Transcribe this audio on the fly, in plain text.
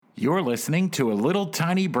You're listening to a Little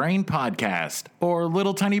Tiny Brain podcast, or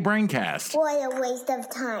Little Tiny Braincast. What a waste of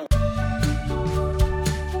time.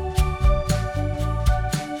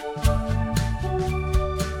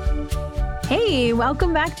 Hey,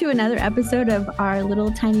 welcome back to another episode of our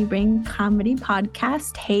Little Tiny Brain comedy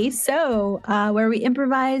podcast, Hey So, where we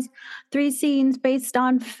improvise 3 scenes based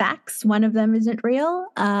on facts. One of them isn't real.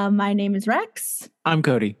 My name is Rex. I'm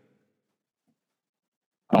Cody.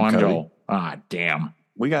 I'm Cody. Joel. Ah, damn.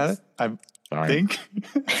 We got it. I Sorry. think.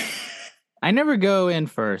 I never go in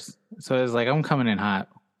first, so it's like I'm coming in hot.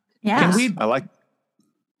 Yeah. Can we? I like.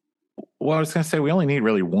 Well, I was going to say, we only need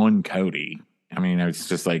really one Cody. I mean, it's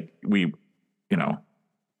just like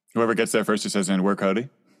Whoever gets there first just says, and we're Cody.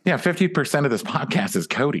 yeah, 50% of this podcast is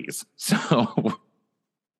Cody's. So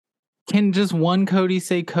Can just one Cody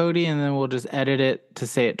say Cody and then we'll just edit it to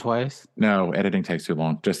say it twice? no, editing takes too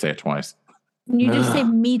long. Just say it twice. You just say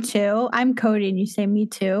Ugh. me too. I'm Cody and you say me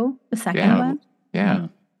too. The second Yeah. one. Yeah, Mm.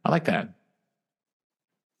 I like that.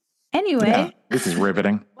 Anyway, Yeah. This is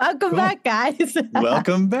riveting. welcome Cool. back, guys.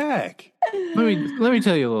 Welcome back. Let me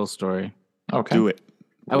tell you a little story. Okay. Do it.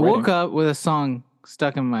 I woke up with a song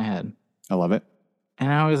stuck in my head, I love it. and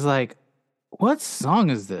I was like, "What song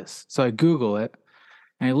is this?" So I Google it,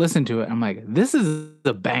 and I listened to it. I'm like, "This is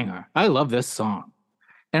a banger. I love this song."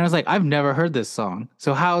 And I was like, "I've never heard this song.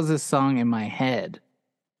 So how is this song in my head?"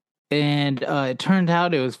 And it turned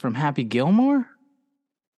out it was from Happy Gilmore,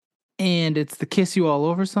 and it's the "Kiss You All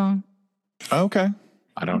Over" song. Okay.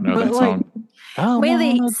 I don't know But that like- song. I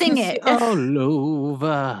Whealy, wanna sing kiss it. you all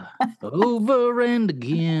over, over and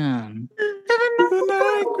again.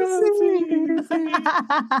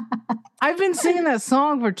 I've been singing that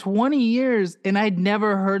song for 20 years, and I'd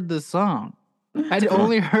never heard the song. I'd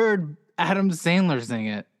only heard Adam Sandler sing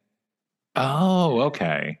it. Oh,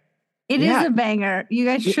 okay. It is Yeah. a banger. You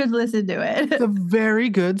guys should listen to It's it. a very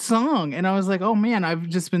good song. And I was like, oh man, I've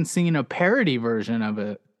just been singing a parody version of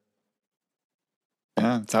it.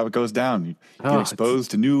 Yeah, that's how it goes down. You Oh, get it's-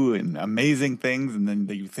 exposed to new and amazing things, and then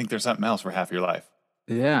you think there's something else for half your life.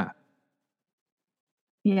 Yeah.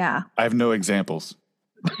 Yeah. I have no examples.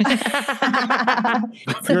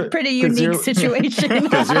 It's a You're- pretty 'cause unique you're- situation.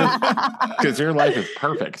 Because your life is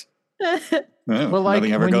perfect. Yeah, Well, like,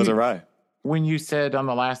 nothing ever when goes you- awry. When you said on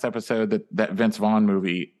the last episode that Vince Vaughn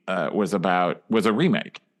movie was a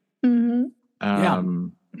remake. hmm Yeah.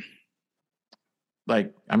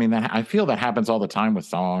 Like, I mean, I feel that happens all the time with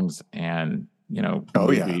songs and,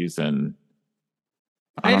 Oh, yeah. movies and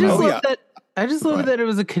I don't just know. Oh, love that. I just Go love ahead. that it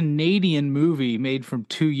was a Canadian movie made from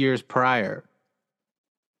 2 years prior.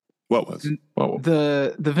 What was? Whoa.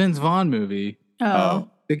 The Vince Vaughn movie. Oh.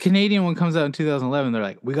 The Canadian one comes out in 2011. They're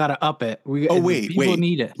like, we got to up it. Oh, wait, people wait.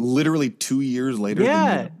 need it. Literally 2 years later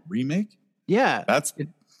Yeah. than the remake? Yeah. That's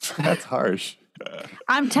harsh.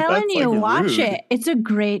 I'm telling That's you, fucking watch rude. it. It's a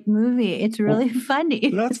great movie. It's really funny.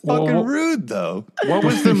 That's fucking Well- rude, though. What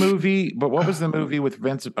was the movie? But what was the movie with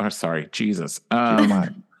Vince? Oh, sorry, Jesus. Come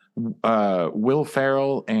on. Will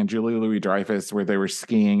Ferrell and Julie Louis-Dreyfus, where they were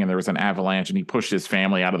skiing and there was an avalanche and he pushed his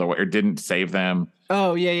family out of the way or didn't save them.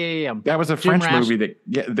 Oh, yeah. That was a Jim French Rash- movie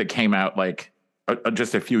that came out like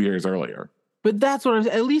just a few years earlier. But that's what,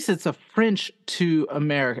 at least it's a French to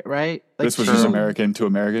American, right? Like This was just to- American to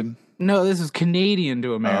American? No, this is Canadian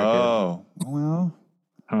to American. Oh, well,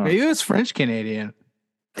 Huh. Maybe it was French Canadian.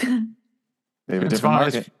 they have a Vince different Vaughn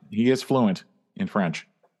market. he is fluent in French.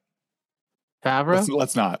 Favreau?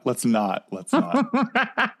 Let's not.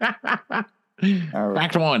 All right.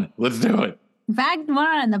 Fact one. Let's do it. Fact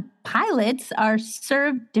one, the pilots are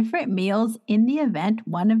served different meals in the event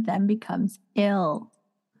one of them becomes ill.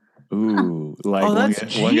 Ooh, like Oh, one,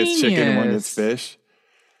 that's one gets chicken and one genius. gets fish.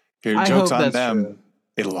 Here, I joke's hope on that's them. true.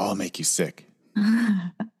 It'll all make you sick.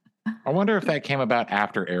 I wonder if that came about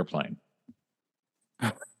after Airplane.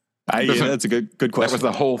 Yeah, that's a good That question. was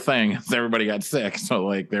the whole thing. Everybody got sick. So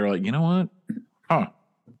like they were like, you know what? Huh.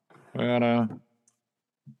 We gotta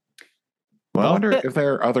I well, wonder if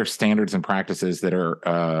there are other standards and practices that are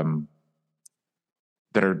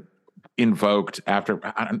invoked after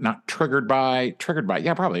not triggered by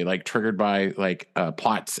probably like triggered by like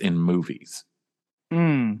plots in movies,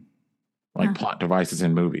 Mm. like Huh. plot devices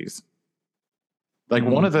in movies. Like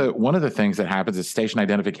one of the things that happens is station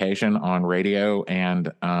identification on radio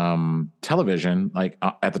and television, like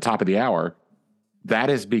at the top of the hour. That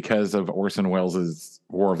is because of Orson Welles'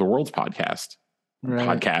 War of the Worlds podcast. Right.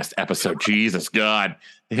 Podcast episode. Jesus God,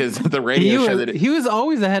 the radio show that He was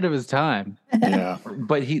always ahead of his time. yeah.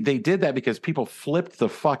 but they did that because people flipped the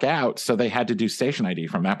fuck out, so they had to do station ID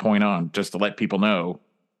from that point on, just to let people know,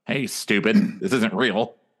 hey, stupid, this isn't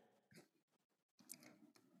real.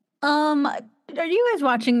 Are you guys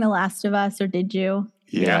watching The Last of Us, or did you?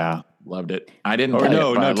 Yeah. Loved it. I didn't. Or tell you,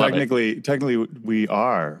 no, but I no. love it. Technically, we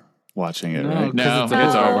are watching it, right? No, it's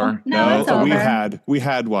it's over. over. No, it's over. we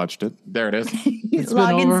had watched it. There it is. It's been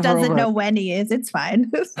over Loggins for doesn't over- know when he is. It's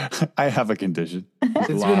fine. I have a condition. It's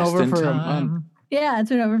been Lost over in for a time. month. Yeah, it's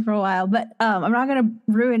been over for a while, but I'm not going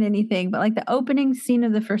to ruin anything. But like the opening scene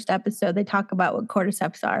of the first episode, they talk about what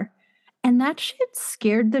cordyceps are, and that shit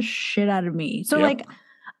scared the shit out of me. So Yep. like,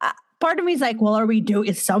 part of me is like, well,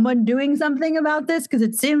 is someone doing something about this? Because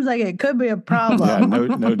it seems like it could be a problem.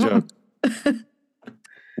 Yeah, no joke.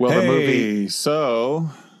 Well, the movie. So,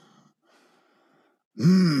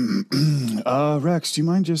 Rex, do you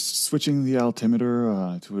mind just switching the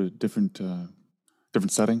altimeter to a different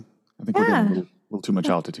setting? I think we're getting a little too much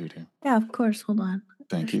altitude here. Yeah, of course. Hold on.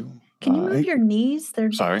 Thank you. Can you move your knees?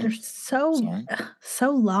 They're so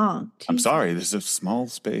long. I'm Jesus. sorry. This is a small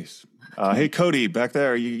space. Hey, Cody, back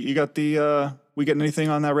there. You got the? We getting anything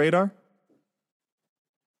on that radar?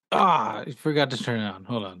 I forgot to turn it on.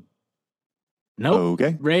 Hold on. Nope.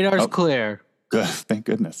 Okay. Radar's clear. Good. Thank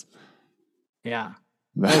goodness. Yeah.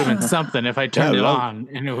 That would have been something if I turned it on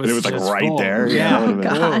and it was like just right full. there. Yeah. Oh,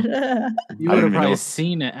 God. You I would don't have even probably know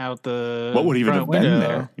seen it out the what would even have front been window.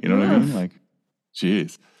 there. You know what I mean? Like,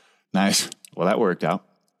 geez, nice. Well, that worked out.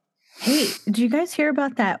 Hey, did you guys hear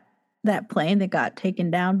about that plane that got taken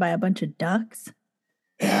down by a bunch of ducks?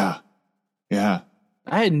 Yeah.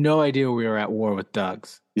 I had no idea we were at war with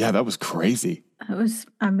ducks. Yeah, that was crazy. It was,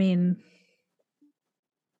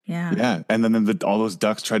 yeah. Yeah, and then all those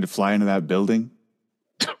ducks tried to fly into that building,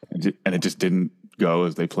 and it just didn't go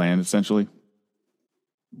as they planned, essentially.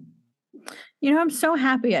 You know, I'm so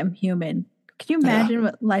happy I'm human. Can you imagine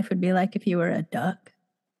what life would be like if you were a duck?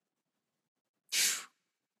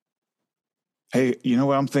 Hey, you know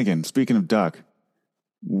what I'm thinking? Speaking of duck,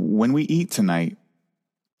 when we eat tonight,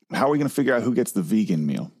 how are we going to figure out who gets the vegan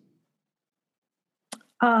meal?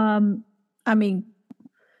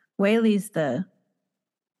 Whaley's the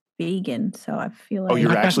vegan, so I feel like. Oh,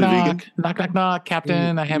 you're actually vegan? Knock, knock,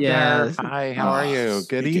 Captain. I have Yes. dinner. Hi, how are you?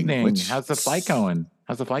 Good Speaking of evening. which, How's the flight going?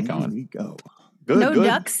 Here we go. Good, no good.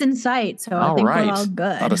 ducks in sight, so I All think right. we're all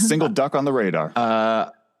good. Not a single duck on the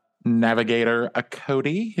radar. Navigator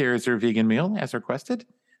Cody, here's your vegan meal as requested.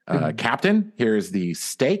 Captain, here's the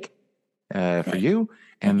steak for you.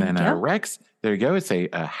 And then Rex, there you go. It's a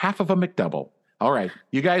half of a McDouble. All right.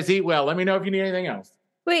 You guys eat well. Let me know if you need anything else.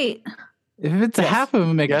 Wait, If it's a half of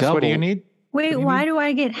a McDouble. Yes, what do you need? why do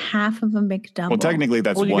I get half of a McDouble? Well, technically,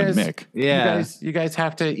 that's Well, you one guys- Mick. Yeah. You guys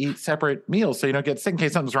have to eat separate meals so you don't get sick in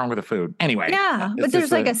case something's wrong with the food. Anyway. Yeah, it's but there's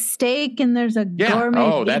just like a steak and there's a gourmet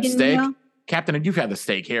Oh, that vegan steak. meal. Captain, you've had the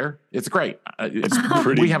steak here. It's great. It's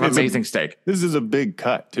pretty. We have it's amazing steak. This is a big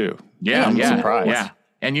cut too. Yeah, I'm yeah, surprised. yeah.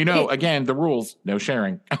 And you know, again, the rules, no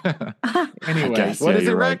sharing. Anyway, guess, what yeah, is it,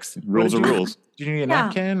 you're right. Rex? Rules What are did you- rules. Do you need a Yeah.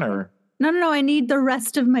 napkin or? No. I need the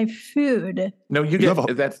rest of my food. No, you have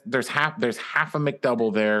get there's half a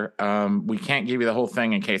McDouble there. We can't give you the whole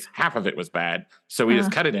thing in case half of it was bad. So we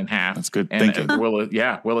just cut it in half. That's good And thinking.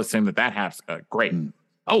 we'll assume that half's great.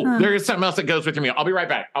 Oh, there is something else that goes with your meal. I'll be right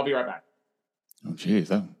back. Oh, geez,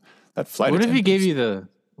 that flight. What if he attendant.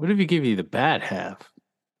 gave you the bad half?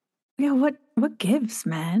 Yeah, what gives,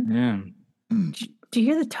 man? Yeah. Do you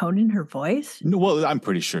hear the tone in her voice? No, well, I'm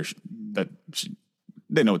pretty sure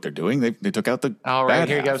they know what they're doing. They took out the. All right, bad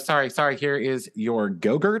here you go. half. Sorry. Here is your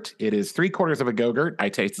Go-Gurt. It is 3/4 of a Go-Gurt. I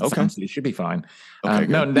tasted some, so you should be fine. Okay,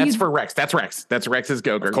 no, good. that's for Rex. That's Rex. That's Rex's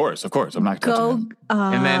Go-Gurt. Of course. I'm not touching Go.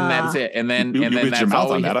 that. And then that's it. And then You and then reach your that's mouth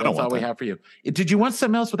all on we that. I don't that's all want we that. have for you. Did you want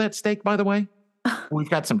something else with that steak, by the way? We've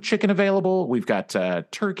got some chicken available. We've got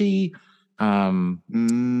turkey. I'll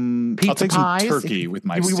take pies. some turkey with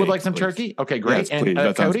my. We would steak, like some please. turkey. Okay, great. Yes, please. And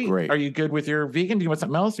That sounds Cody, great. are you good with your vegan? Do you want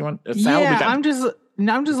something else? You want a salad? We Yeah, got- I'm just a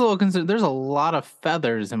little concerned. There's a lot of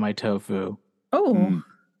feathers in my tofu. Oh,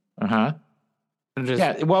 Uh-huh. I'm just,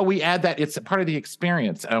 Yeah, well, we add that. It's a part of the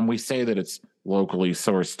experience. We say that it's locally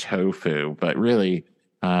sourced tofu, but really,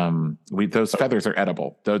 those feathers are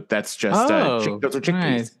edible. That's just those are chickpeas.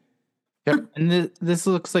 nice. Yep. And this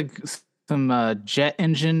looks like some jet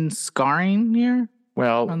engine scarring here.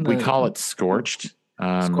 Well, On we the- call it scorched.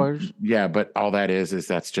 Scorched? Yeah, but all that is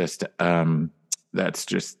that's just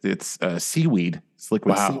it's seaweed. It's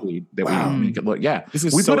liquid Wow. seaweed that Wow. we make it look. Yeah, This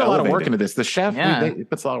is we so put a lot of work elevated. into this. The chef, Yeah. he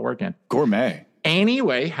puts a lot of work in. Gourmet.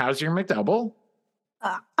 Anyway, how's your McDouble?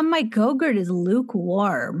 my Go-Gurt is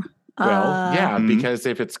lukewarm. Well, yeah, Mhm. because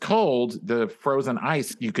if it's cold, the frozen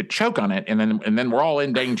ice, you could choke on it, and then we're all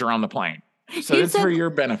in danger on the plane. So You it's said- for your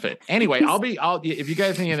benefit. Anyway, if you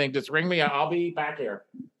guys need anything, just ring me. I'll be back here.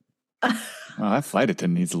 Well, that flight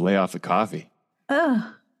attendant needs to lay off the coffee. Ugh.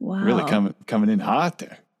 Wow. Really coming in hot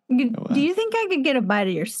there. Do you think I could get a bite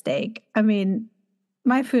of your steak? I mean,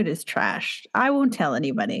 my food is trash. I won't tell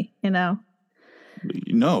anybody,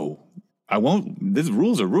 No, I won't. These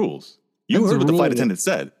rules are rules. You That's heard what the flight rule- attendant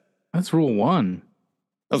said. That's rule 1.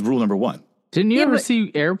 That was rule number 1. Didn't you Yeah, ever but-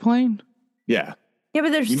 see Airplane? Yeah. Yeah,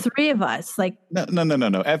 but there's 3 of us. Like, No.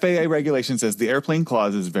 FAA regulation says the airplane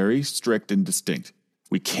clause is very strict and distinct.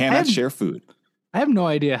 We cannot share food. I have no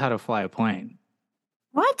idea how to fly a plane.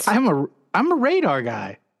 what? I'm a radar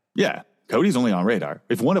guy. Yeah. Cody's only on radar.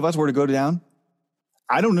 If one of us were to go down,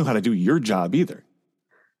 I don't know how to do your job either.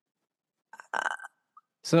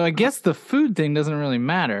 So I guess the food thing doesn't really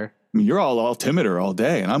matter. I mean, you're all altimeter all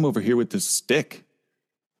day, and I'm over here with this stick.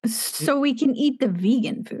 So we can eat the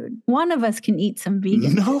vegan food. One of us can eat some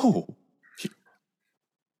vegan. No.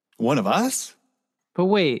 One of us? But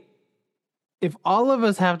wait, if all of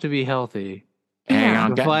us have to be healthy, Hang Yeah.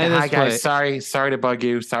 on. To fly Hi, this guys. way. Sorry to bug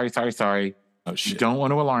you. Sorry. Oh, You shit. don't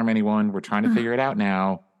want to alarm anyone. We're trying to figure it out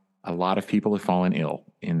now. A lot of people have fallen ill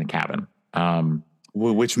in the cabin.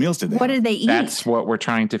 Well, which meals did they What have? did they eat? That's what we're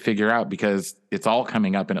trying to figure out because it's all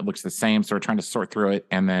coming up and it looks the same. So we're trying to sort through it.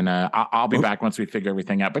 And then I'll be back once we figure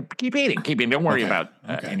everything out. But keep eating. Don't worry Okay, about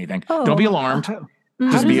okay. anything. Oh. Don't be alarmed. Mhm.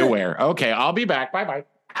 Just be does it- aware. Okay, I'll be back. Bye-bye.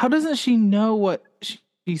 how doesn't she know what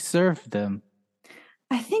she served them?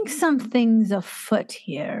 I think something's afoot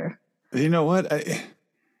here. You know what?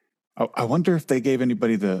 I wonder if they gave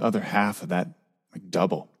anybody the other half of that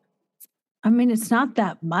McDouble. I mean, it's not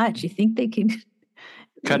that much. You think they could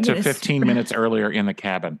Cut get to a 15 minutes earlier in the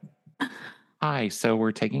cabin. Hi, so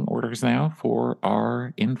we're taking orders now for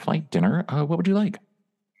our in-flight dinner. What would you like?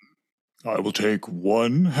 I will take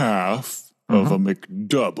 1/2 of a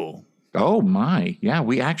McDouble. Oh my, yeah,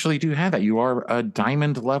 we actually do have that. You are a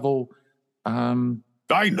diamond level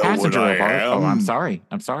I know passenger what I of ours. am. Oh,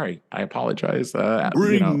 I'm sorry. I apologize.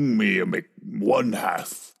 Bring me a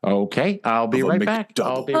 1/2. Okay, I'll be Of a right back. McDouble.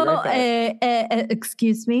 I'll be right back.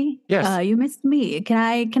 Excuse me. Yes. You missed me. Can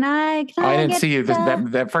I? I didn't get, see you.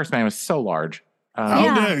 That first man was so large. How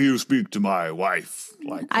Yeah. dare you speak to my wife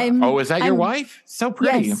like that? Oh, is that your I'm- wife? So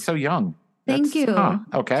pretty Yes. and so young. Thank you.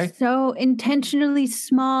 Okay. So intentionally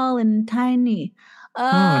small and tiny.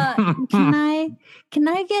 Can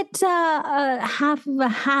I get half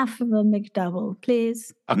of a McDouble,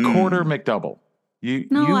 please? A quarter McDouble. You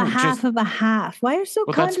No, a just- half of a half. Why are you so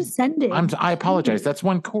Well, that's- condescending? I apologize. That's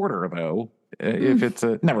 1/4 though. If it's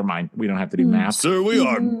a never mind, we don't have to do math. Sir, we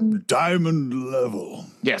are Mhm. diamond level.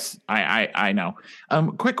 Yes, I know.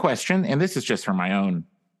 Quick question, and this is just for my own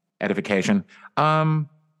edification.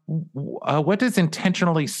 What does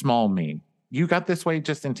intentionally small mean? You got this way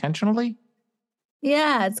just intentionally?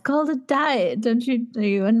 Yeah, it's called a diet. Are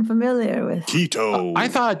you unfamiliar with? Keto. I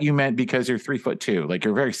thought you meant because you're 3'2", like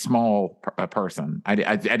you're a very small person. I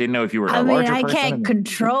didn't know if you were a I mean, larger I person. can't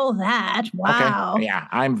control that. Wow. Okay. Yeah,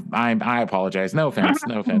 I apologize. No offense.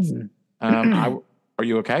 No offense. Are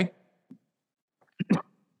you okay?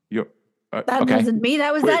 You That okay? wasn't me.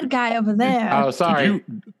 That was that guy over there. Oh, sorry.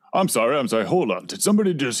 I'm sorry. Hold on. Did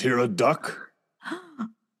somebody just hear a duck?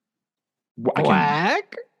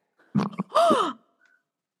 Quack?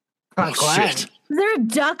 Oh, Quack. shit. Is there a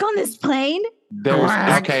duck on this plane?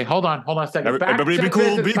 Okay, hold on a second. Back Everybody to be cool.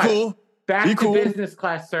 business Be class. cool. Back Be to cool. business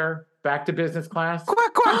class, sir. Back to business class.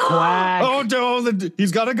 Quack, quack, quack. Oh, no.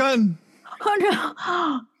 He's got a gun. Oh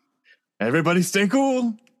no. Everybody stay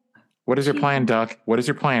cool. What is your plan, Duck? What is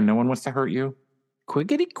your plan? No one wants to hurt you.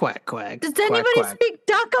 Quickety quack, quack. Does quack, anybody quack. speak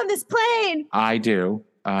duck on this plane? I do.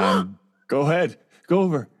 Go ahead. Go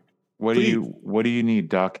over. What Please. do you need,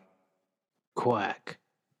 Duck? Quack?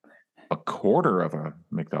 A quarter of a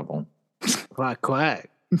McDouble. Quack, quack.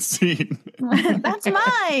 Scene. That's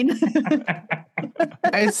mine.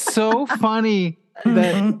 It's so funny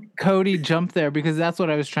that Cody jumped there because that's what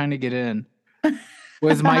I was trying to get in.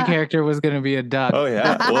 Was my character was going to be a duck. Oh,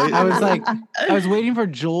 yeah. Well, I was like, I was waiting for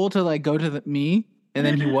Joel to like go to me, and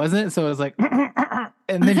then he wasn't. So I was like,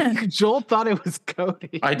 and then Joel thought it was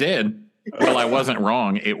Cody. I did. Well, I wasn't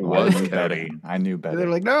wrong. It was Cody. I knew And they're better.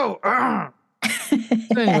 like, no.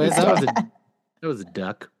 Anyways, that was a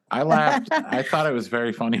duck. I laughed. I thought it was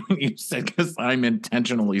very funny when you said, because I'm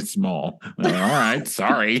intentionally small. All right,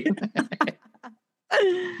 sorry.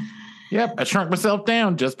 Yep, I shrunk myself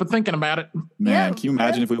down just for thinking about it. Man, Yeah. can you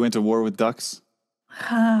imagine if we went to war with ducks?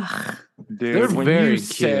 Dude, They're when very you cute.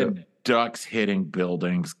 said ducks hitting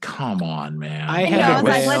buildings, come on, man. I I had know, I was a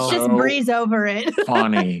like, whale. let's just breeze over it.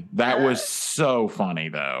 Funny. That was so funny,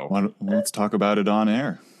 though. Let's talk about it on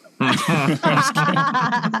air.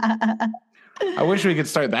 I wish we could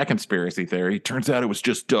start that conspiracy theory. Turns out it was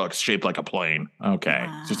just ducks shaped like a plane. Okay.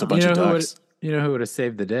 It's just a bunch of who ducks. You know who would have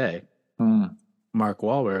saved the day? Mark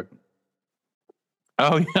Wahlberg.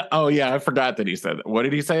 Oh yeah. I forgot that he said that. What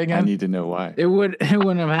did he say again? I need to know why. It wouldn't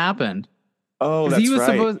have happened. Oh, that's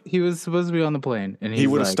right. He was supposed to be on the plane, and He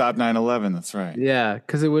would have stopped 9/11. That's right. Yeah,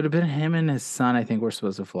 because it would have been him and his son. I think were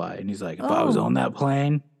supposed to fly, and he's like, "If I was on that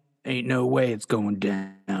plane, ain't no way it's going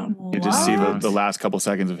down." You just see the last couple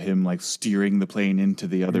seconds of him like steering the plane into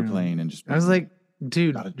the other plane, and just. I was like,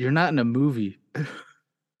 "Dude, you're not in a movie."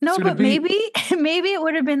 No, but maybe it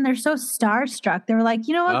would have been. They're so starstruck. They were like,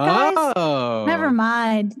 you know what, guys? Never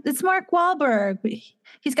mind. It's Mark Wahlberg.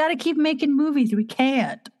 He's got to keep making movies. We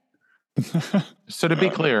can't. So to be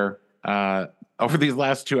clear, over these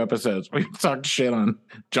last 2 episodes, we've talked shit on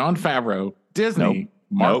Jon Favreau, Disney,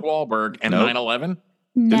 Mark Wahlberg, and 9/11.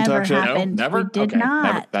 Never happened. Never? We did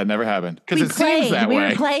not. That never happened. Because it seems that way. We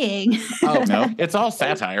were playing. Oh, no. It's all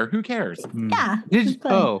satire. Who cares? Yeah.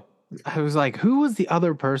 I was like, who was the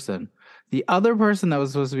other person? The other person that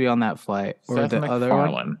was supposed to be on that flight? Or Seth the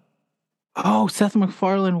MacFarlane. Other? Oh, Seth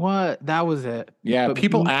MacFarlane. What? That was it. Yeah, but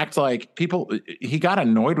people act like he got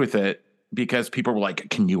annoyed with it because people were like,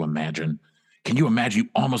 can you imagine? Can you imagine you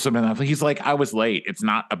almost have been that? He's like, I was late. It's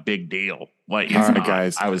not a big deal. Like, all right,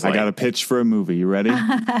 guys, I got a pitch for a movie. You ready?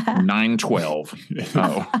 9/12.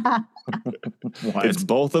 Oh. It's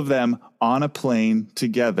both of them on a plane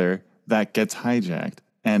together that gets hijacked,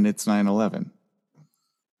 and it's 9/11.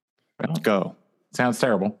 Let's go. Sounds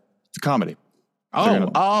terrible. It's a comedy.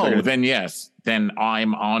 Then yes. Then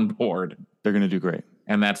I'm on board. They're going to do great.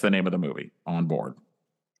 And that's the name of the movie, On Board.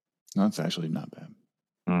 No, that's actually not bad.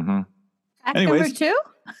 Mm-hmm.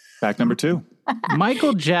 Fact number 2.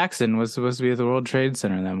 Michael Jackson was supposed to be at the World Trade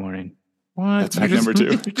Center that morning. What? That's fact number 2.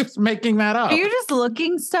 You're just making that up. Are you just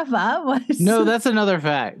looking stuff up? No, that's another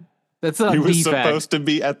fact. That's not. He was supposed to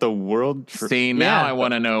be at the World Trade. See, now I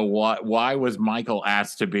want to know why was Michael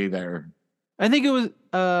asked to be there? I think it was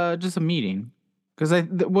just a meeting. Because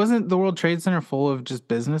wasn't the World Trade Center full of just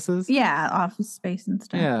businesses? Yeah, office space and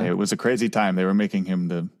stuff. Yeah. It was a crazy time. They were making him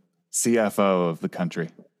the CFO of the country.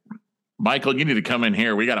 Michael, you need to come in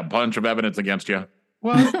here. We got a bunch of evidence against you.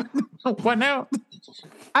 What? What now?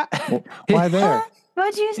 Why there?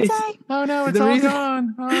 What'd you say? Oh, no, it's all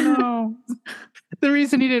gone. Oh, no. The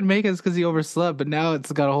reason he didn't make it is because he overslept, but now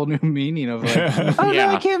it's got a whole new meaning of like, no,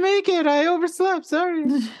 I can't make it. I overslept. Sorry.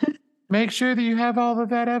 Make sure that you have all of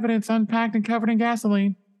that evidence unpacked and covered in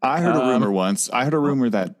gasoline. I heard a rumor once. I heard a rumor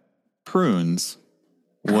that Prunes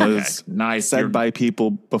was said by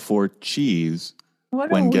people before cheese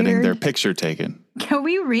when getting their picture taken. Can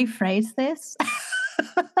we rephrase this?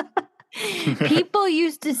 People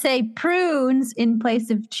used to say prunes in place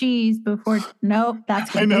of cheese before. Nope,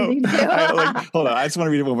 that's what I know. Hold on, I just want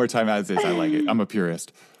to read it one more time as is. I like it. I'm a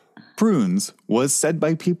purist. Prunes was said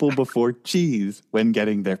by people before cheese when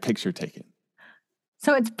getting their picture taken.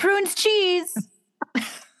 So it's prunes cheese.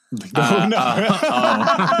 No.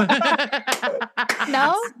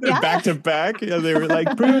 Yeah. Back to back. Yeah, they were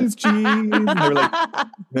like prunes cheese. And they were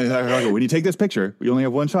like, when you take this picture, we only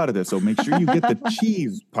have one shot of this, so make sure you get the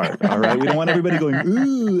cheese part. All right. We don't want everybody going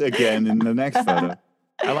ooh again in the next photo.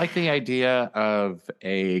 I like the idea of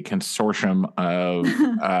a consortium of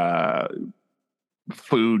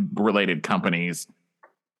food-related companies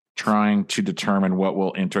trying to determine what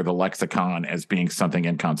will enter the lexicon as being something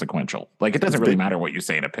inconsequential. Like, it doesn't really matter what you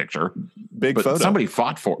say in a picture. Big but photo. Somebody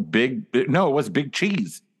fought for it was big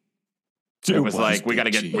cheese. It was like, we got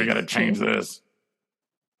to change this.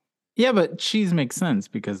 Yeah, but cheese makes sense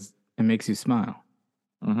because it makes you smile.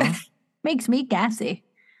 Mm-hmm. Makes me gassy.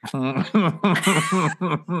 Prunes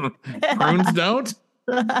don't?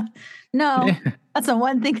 No, that's the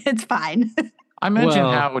one thing that's fine. I mentioned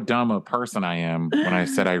how dumb a person I am when I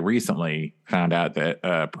said I recently found out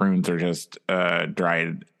that prunes are just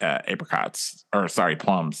dried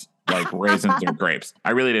plums, like raisins or grapes.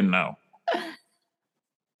 I really didn't know.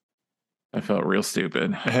 I felt real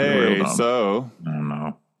stupid. Hey, so. I don't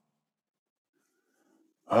know.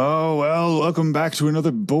 Oh, well, welcome back to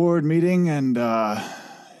another board meeting, and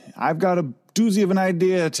I've got a doozy of an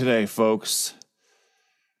idea today, folks.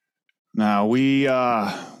 Now, we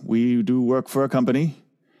do work for a company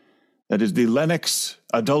that is the Lennox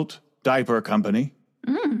Adult Diaper Company.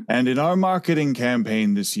 Mm. And in our marketing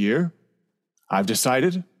campaign this year, I've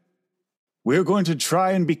decided we're going to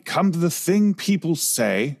try and become the thing people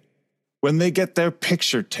say when they get their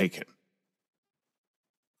picture taken.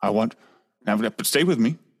 Stay with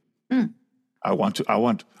me. Mm.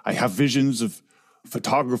 I have visions of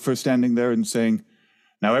photographers standing there and saying,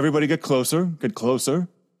 now everybody get closer.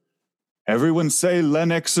 Everyone say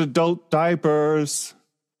Lennox Adult Diapers.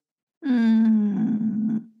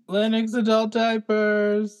 Lennox Adult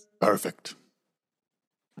Diapers. Perfect.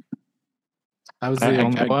 I was the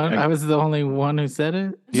only one. I was the only one who said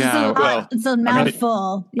it. Yeah, it's a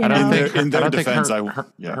mouthful. I don't think in their defense, her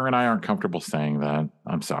and I aren't comfortable saying that.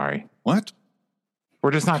 I'm sorry. What?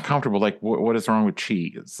 We're just not comfortable. Like, what is wrong with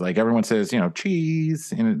cheese? Like everyone says,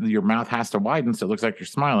 cheese, and your mouth has to widen so it looks like you're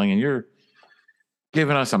smiling, and you're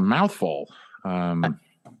giving us a mouthful. Can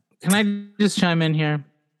I just chime in here?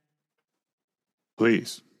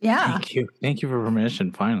 Please. Yeah. Thank you for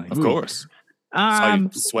permission. Finally, of course. Saw you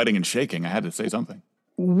sweating and shaking. I had to say something.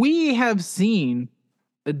 We have seen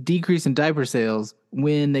a decrease in diaper sales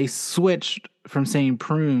when they switched from saying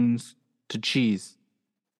prunes to cheese.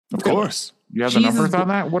 Of course. You have the numbers on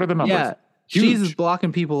that? What are the numbers? Yeah. Huge. Cheese is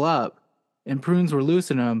blocking people up and prunes were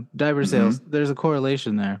loosening them. Diaper sales. There's a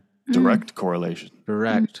correlation there. Direct correlation.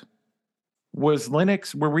 Direct. Was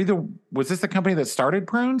Linux, was this the company that started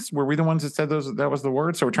Prunes? Were we the ones that said that was the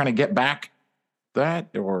word? So we're trying to get back that,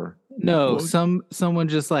 or? No, someone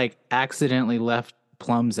just like accidentally left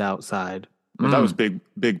plums outside. Well, that was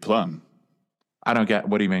Big Plum. I don't get,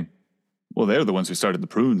 what do you mean? Well, they're the ones who started the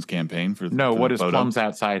Prunes campaign for what does photo. plums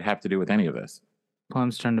outside have to do with any of this?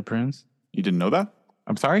 Plums turn to prunes? You didn't know that?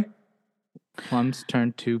 I'm sorry? Plums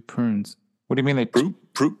turn to prunes. What do you mean they...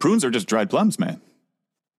 Prunes are just dried plums, man.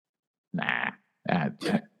 Nah,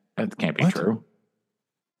 that can't be true.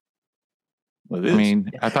 Well, it is. I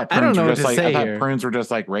mean, I thought I don't know what to say I thought here. prunes were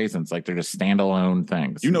just like raisins, like they're just standalone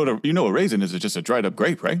things. You know a raisin is just a dried up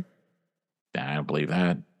grape, right? I don't believe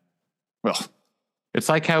that. Well, it's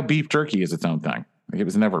like how beef jerky is its own thing. Like it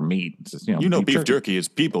was never meat. It's just, beef jerky is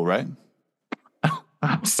people, right?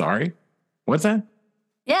 I'm sorry. What's that?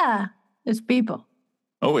 Yeah, it's people.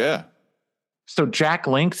 Oh, yeah. So Jack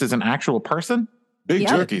Links is an actual person? Big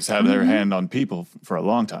jerkies have their hand on people for a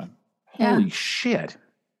long time. Yeah. Holy shit.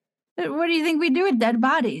 What do you think we do with dead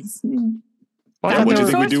bodies? What do you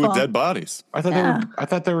think we do with dead bodies? I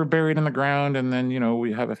thought they were buried in the ground, and then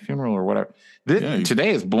we have a funeral or whatever.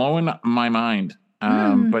 Today is blowing my mind,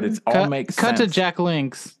 but it's all makes sense. Cut to Jack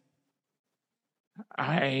Links.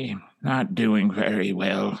 I'm not doing very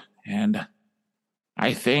well, and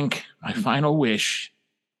I think my final wish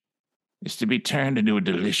is to be turned into a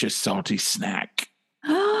delicious salty snack.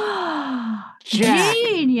 Jack.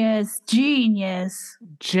 Genius.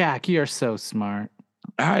 Jack, you're so smart.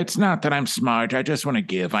 It's not that I'm smart. I just want to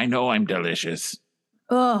give. I know I'm delicious.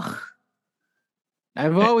 Ugh.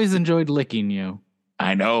 I've always enjoyed licking you.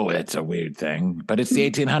 I know it's a weird thing, but it's the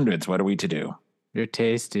 1800s. What are we to do? You're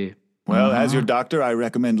tasty. Well, as your doctor, I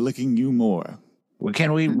recommend licking you more. Well,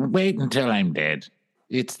 can we wait until I'm dead?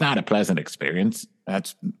 It's not a pleasant experience.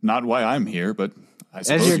 That's not why I'm here, but I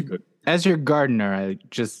suppose you could. As your gardener, I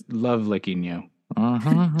just love licking you.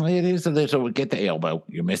 It is a little. Get the elbow.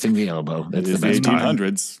 You're missing the elbow. That's the the best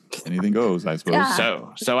 1800s. Anything goes, I suppose. Yeah.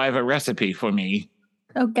 So I have a recipe for me.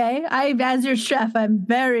 Okay. As your chef, I'm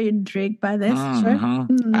very intrigued by this. Sure.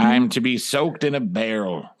 I'm to be soaked in a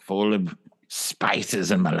barrel full of spices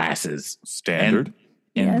and molasses. Standard.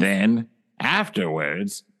 And then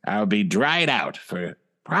afterwards, I'll be dried out for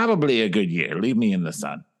probably a good year. Leave me in the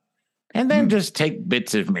sun. And then just take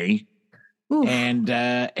bits of me and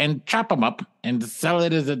chop them up and sell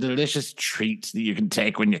it as a delicious treat that you can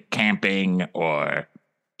take when you're camping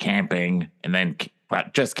and then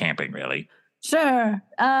just camping, really. Sure.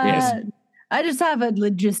 Yes. I just have a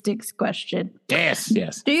logistics question. Yes.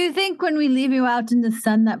 Do you think when we leave you out in the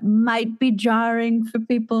sun that might be jarring for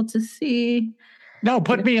people to see? No,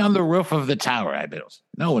 put me on the roof of the tower I built.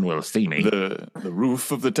 No one will see me. The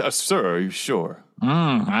roof of the tower? Sir, are you sure?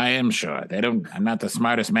 I am sure. I'm not the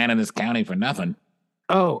smartest man in this county for nothing.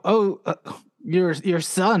 Your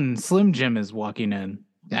son, Slim Jim, is walking in.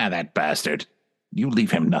 Ah, that bastard. You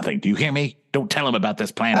leave him nothing. Do you hear me? Don't tell him about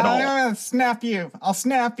this plan at all. I'll snap you.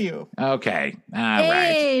 Okay. All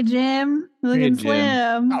Hey, right. Jim. Looking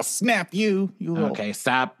slim. I'll snap you. You little. Okay,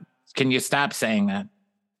 stop. Can you stop saying that?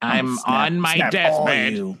 I'm on my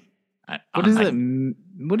deathbed. What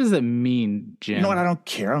does it mean, Jim? You know what? I don't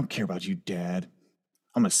care. I don't care about you, Dad.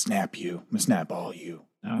 I'm going to snap you. I'm going to snap all you.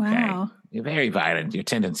 Okay. Wow. You're very violent. Your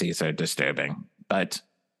tendencies are disturbing. But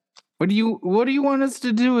What do you want us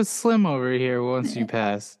to do with Slim over here once you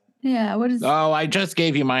pass? Yeah. What is? I just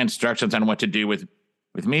gave you my instructions on what to do with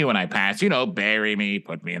me when I pass. Bury me,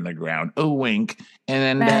 put me in the ground. A wink.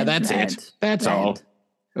 And then that's it. That's all.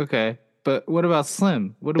 Okay. But what about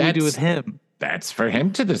Slim? What do we do with him? That's for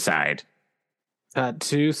him to decide.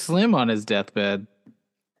 Too Slim on his deathbed.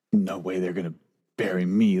 No way they're going to bury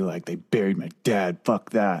me like they buried my dad. Fuck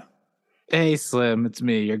that. Hey, Slim, it's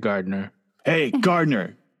me, your gardener. Hey,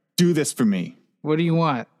 gardener, do this for me. What do you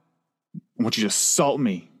want? I want you to salt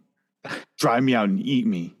me, dry me out and eat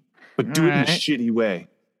me, but do it in a shitty way.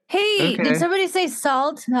 Hey, Okay. did somebody say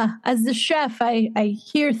salt? As the chef, I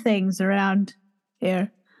hear things around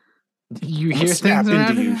here. You I'm gonna hear snap things around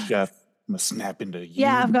into you, here? chef. I'm gonna snap into you.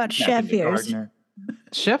 Yeah, I've got snap chef into ears. Gardner.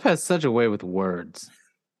 Chef has such a way with words.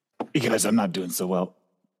 You guys, I'm not doing so well.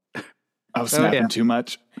 I was snapping too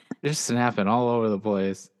much. You're snapping all over the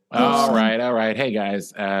place. All right. Hey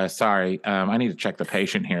guys, sorry. I need to check the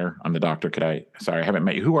patient here. I'm the doctor. Sorry, I haven't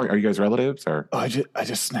met you. Who are you guys relatives or? Oh, I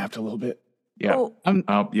just snapped a little bit. Yeah.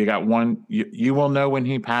 Oh, You got one. You will know when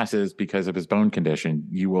he passes because of his bone condition.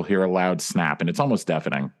 You will hear a loud snap, and it's almost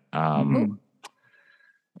deafening.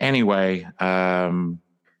 Anyway,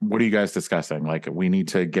 what are you guys discussing? Like, we need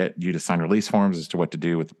to get you to sign release forms as to what to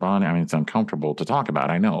do with the bond. I mean, it's uncomfortable to talk about,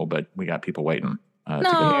 I know, but we got people waiting. To get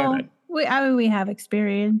no, it. we have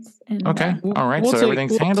experience. And, Okay. All right. We'll So take-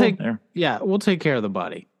 everything's we'll handled take- there. Yeah, we'll take care of the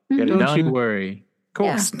body. Get it Don't done. you worry. Cool.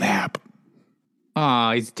 Yeah. Snap.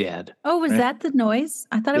 Oh, he's dead. Oh, was Right. that the noise?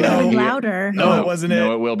 I thought it Yeah. would be Yeah. louder. No, it wasn't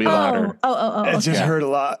No, it. it will be Oh, louder. oh. It just Yeah. hurt a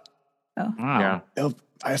lot. Wow. Yeah.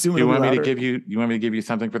 I assume Do you it'll want be me to louder. give you? You want me to give you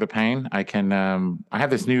something for the pain? I can. I have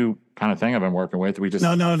this new kind of thing I've been working with. We just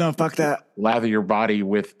No, fuck that. lather your body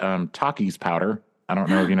with Takis powder. I don't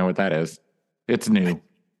know if you know what that is. It's new.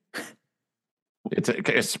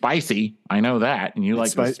 It's spicy. I know that, and you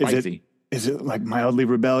like the spicy. Is it like mildly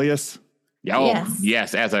rebellious? Yeah, oh, Yes.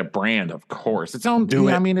 yes, as a brand, of course. It's owned. Do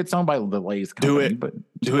it. I mean, it's owned by the Lay's Do company. it. But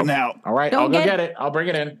Do it now. all right, Don't I'll go get- get it. I'll bring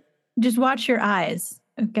it in. Just watch your eyes,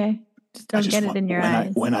 okay? Just I don't just get it want- in your when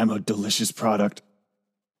eyes. when I'm a delicious product.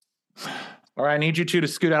 All right, I need you two to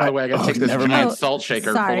scoot out of the way. I got to Oh, take this never giant mind. salt shaker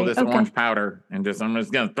full Sorry, of this okay. orange powder, and I'm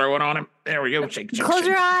just gonna throw it on him. There we go. Shake. Close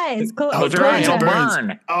your eyes. Close your eyes. it It'll burns.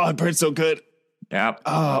 burn. Oh, it burns so good. Yep.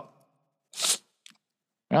 Oh,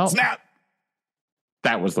 Well, snap.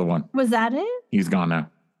 that was the one. Was that it? He's gone now.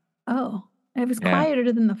 Oh, it was Yeah.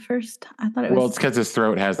 quieter than the first. I thought it Well, was. it's because his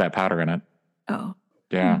throat has that powder in it. Oh,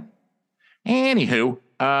 Yeah. Anywho,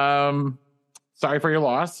 sorry for your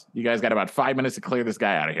loss. You guys got about 5 minutes to clear this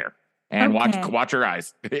guy out of here, and Okay. watch your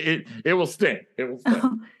eyes. It will sting. It will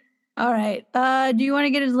sting. all right. Do you want to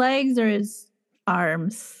get his legs or his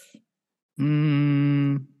arms?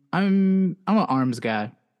 I'm an arms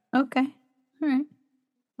guy. Okay. All right.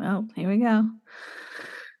 Well, here we go.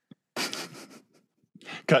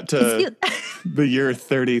 Cut to the year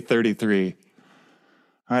 3033.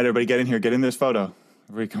 All right, everybody, get in here. Get in this photo.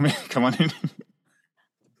 Everybody, come on in.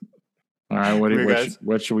 All right. Here, guys.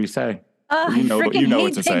 What should we say? You know- I freaking you know what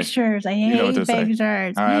hate to say. pictures. I You know what hate to say.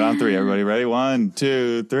 pictures. All right, on three. Everybody ready? 1,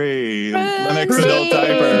 2, 3. Lennox adult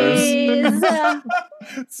diapers.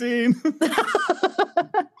 Scene.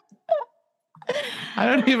 I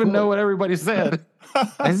don't even know what everybody said.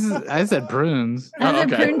 I said prunes. I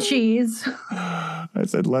said okay. prune cheese. I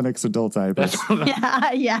said Lennox adult diapers.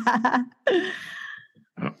 Yeah.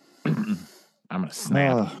 I'm gonna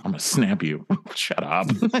snap. Ugh. I'm gonna snap you. Shut up.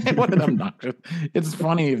 What an obnoxious. It's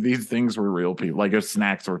funny if these things were real people, like if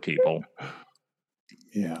snacks were people.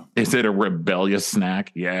 Yeah. Is it a rebellious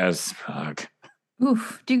snack? Yes. Fuck.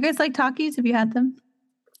 Oof. Do you guys like Takis? Have you had them?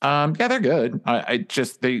 Yeah, they're good. I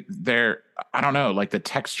just they're I don't know. Like the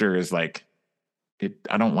texture is like it.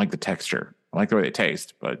 I don't like the texture. I like the way they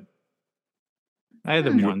taste. But I had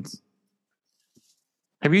them Hmm. once.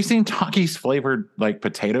 have you seen Takis flavored like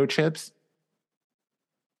potato chips?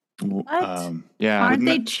 What? Yeah. Aren't wouldn't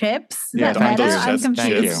they it- chips? Is Yeah, that thank meta? you. I'm That's- Thank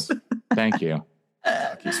you. confused. Thank you.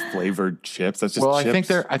 Takis flavored chips. That's just Well,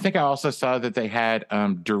 chips. I think I also saw that they had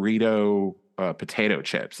Dorito potato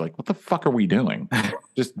chips. Like, what the fuck are we doing?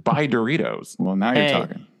 Just buy Doritos. Well, now you're Hey.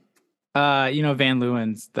 talking. You know Van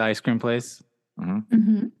Leeuwen's, the ice cream place?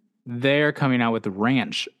 Mhm. They're coming out with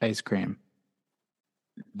ranch ice cream.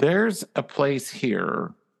 There's a place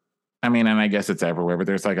here. I mean, and I guess it's everywhere, but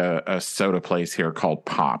there's like a soda place here called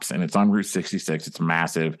Pops, and it's on Route 66. It's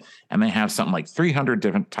massive, and they have something like 300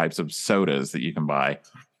 different types of sodas that you can buy,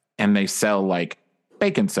 and they sell like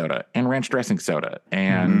bacon soda and ranch dressing soda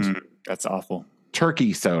and That's awful.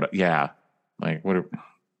 turkey soda. Yeah, like what?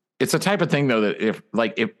 It's a type of thing though that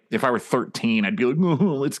if I were 13, I'd be like, oh,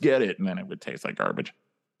 let's get it, and then it would taste like garbage.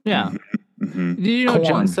 Yeah. Mm-hmm. Do you know Corn.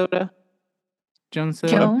 Jones Soda? Jones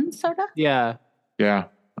Soda? Jones soda? Yeah. Yeah,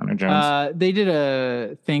 I know Jones. They did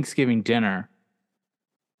a Thanksgiving dinner.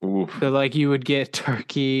 Oof. So like you would get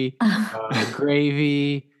turkey,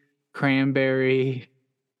 gravy, cranberry.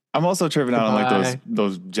 I'm also tripping out on like Goodbye.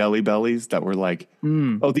 those jelly bellies that were like,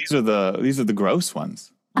 Mm. oh, these are the gross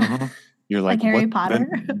ones. Mhm. You're like Harry what? Potter?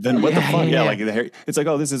 Then what the fuck? Yeah. Like it's like,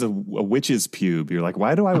 oh, this is a witch's pube. You're like,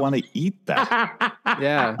 why do I want to eat that?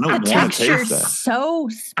 Yeah. I don't The want to taste texture's that. so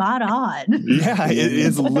spot on. Yeah, it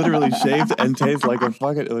is literally shaped and tastes like a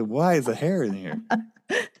fucking. Like, why is the hair in here?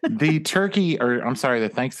 The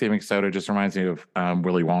Thanksgiving soda just reminds me of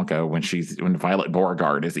Willy Wonka when Violet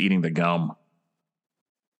Beauregard is eating the gum.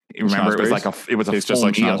 You remember, it was a It's full just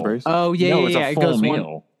like meal. schnozberries. Oh yeah, No, yeah, it's yeah. a full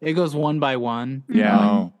meal. It goes one by one. Yeah.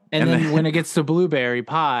 Oh, And then when it gets to blueberry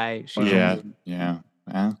pie, she yeah, comes in.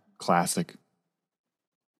 yeah. Classic.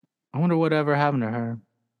 I wonder whatever happened to her.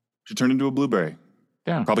 She turned into a blueberry.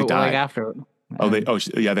 Yeah. Probably But, like died. after.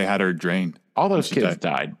 They had her drained. All those She kids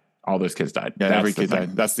died. All those kids died. Yeah, That's every the kid thing.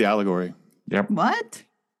 died. That's the allegory. Yep. What?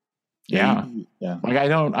 Yeah. Yeah. Like I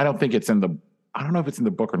don't think it's in the. I don't know if it's in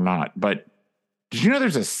the book or not. But did you know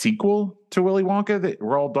there's a sequel to Willy Wonka that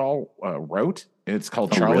Roald Dahl wrote? It's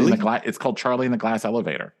called Charlie really? in the Glass. It's called Charlie in the Glass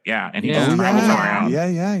Elevator. Yeah, and he Yeah. just travels around.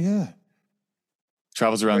 Yeah.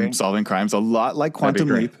 Travels around solving crimes a lot like Quantum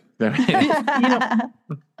Leap.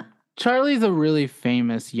 Charlie's a really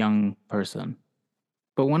famous young person.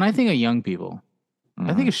 But when I think of young people,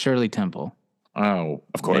 I think of Shirley Temple. Oh,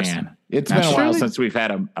 Of course. Man. It's been a while Shirley- since we've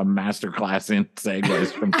had a master class in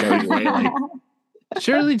segues from Cody Whealy.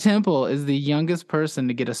 Shirley Temple is the youngest person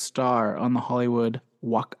to get a star on the Hollywood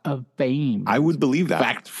Walk of Fame. I would believe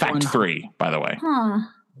that. Fact 3, by the way. Huh.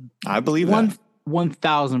 I believe that.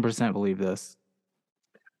 1000% believe this.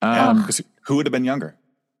 'Cause who would have been younger?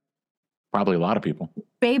 Probably a lot of people.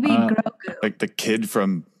 Baby Grogu. Like the kid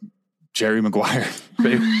from Jerry Maguire.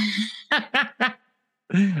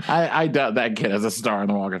 I doubt that kid has a star on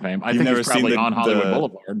the Walk of Fame. I You've think never he's probably seen on Hollywood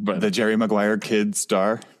Boulevard, but The Jerry Maguire kid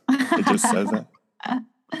star. It just says that.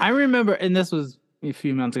 I remember, and this was a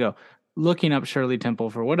few months ago, looking up Shirley Temple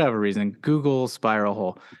for whatever reason, Google Spiral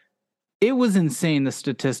Hole. It was insane, the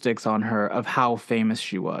statistics on her of how famous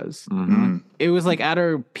she was. Mm. It was like at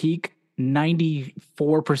her peak,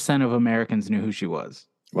 94% of Americans knew who she was.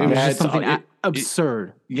 Wow. It was Yeah, just something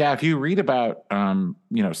absurd. yeah, if you read about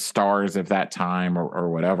stars of that time or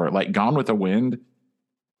whatever, like Gone with the Wind,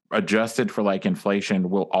 adjusted for like inflation,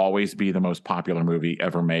 will always be the most popular movie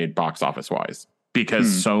ever made box office wise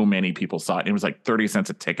because so many people saw it. It was like 30 cents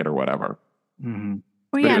a ticket or whatever. Mm-hmm. Well,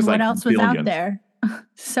 But it yeah, was and what like else was out billions. there?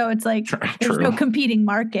 So it's like there's True. no competing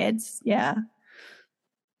markets. Yeah.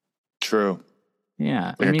 True.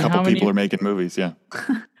 Yeah. Like a couple people are making movies. Yeah.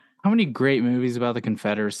 How many great movies about the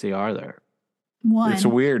Confederacy are there? One. It's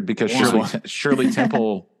weird because Shirley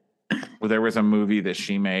Temple, well, there was a movie that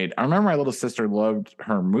she made. I remember my little sister loved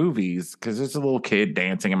her movies because there's a little kid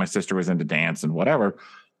dancing and my sister was into dance and whatever.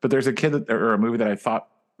 But there's a movie that I thought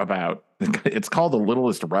about. It's called The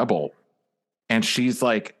Littlest Rebel. And she's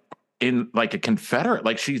like in like a Confederate,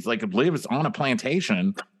 like she's like lives on a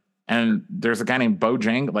plantation. And there's a guy named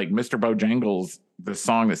Mr. Bojangles, the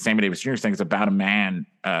song that Sammy Davis Jr. sings about a man,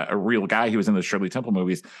 a real guy who was in the Shirley Temple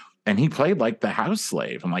movies. And he played like the house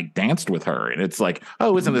slave and like danced with her. And it's like,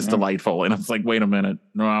 oh, isn't this delightful? And it's like, wait a minute.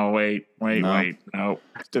 No, wait. No.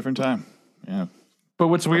 It's a different time. Yeah. But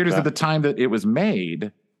what's weird is at the time that it was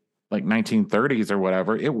made, like 1930s or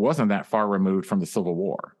whatever, it wasn't that far removed from the Civil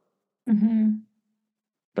War. Mm-hmm.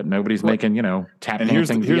 But nobody's making, tap And here's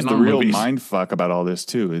dancing the Vietnam real movies. mind fuck about all this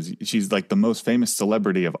too is she's like the most famous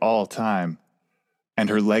celebrity of all time, and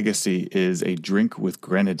her legacy is a drink with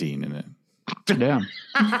grenadine in it. Yeah.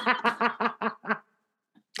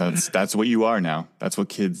 That's what you are now. That's what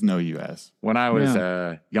kids know you as. When I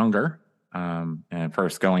was younger, and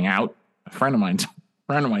first going out, a friend of mine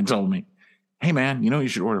told me, "Hey man, you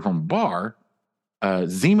should order from a bar,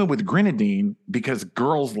 Zima with grenadine because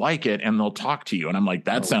girls like it and they'll talk to you." And I'm like,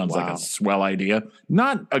 that sounds like a swell idea.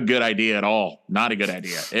 Not a good idea at all. Not a good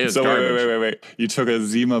idea. It is garbage. Wait. You took a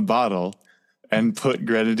Zima bottle and put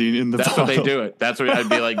grenadine in the That's bottle. what they do it. That's what I'd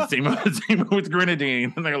be like, Zima with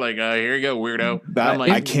grenadine. And they're like, here you go, weirdo. That, I'm like,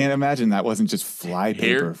 I can't imagine that wasn't just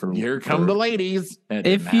flypaper. here come the ladies. It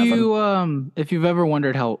If didn't happen. if you've ever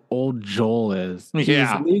wondered how old Joel is,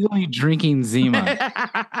 Yeah. he's legally drinking Zima.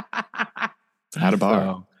 At a bar.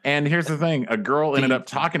 So, And here's the thing. A girl ended up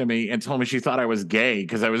talking to me and told me she thought I was gay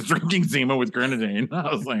because I was drinking Zima with grenadine.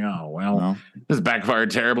 I was like, oh, well, No. this backfired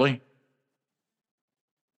terribly.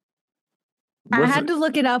 I had to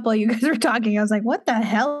look it up while you guys were talking. I was like, what the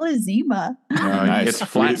hell is Zima? Nice. It's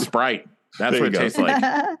flat Sprite. That's There what it you go. tastes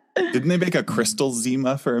like. Didn't they make a crystal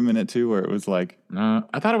Zima for a minute too, where it was like, I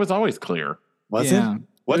thought it was always clear. was Yeah. it?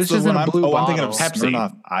 What's was the just one in a blue I'm thinking of bottle. Pepsi.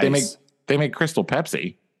 Smirnoff Ice. They make Crystal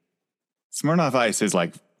Pepsi. Smirnoff Ice is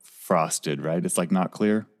like frosted, right? It's like not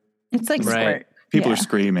clear. It's like Right. squirt. People Yeah. are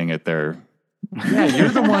screaming at their Yeah, you're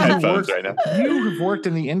the one who Headphones works. right now. You have worked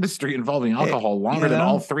in the industry involving alcohol longer than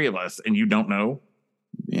all three of us, and you don't know.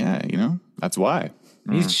 Yeah, that's why.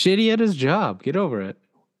 He's shitty at his job. Get over it.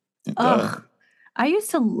 Ugh. I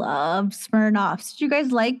used to love Smirnoffs. Did you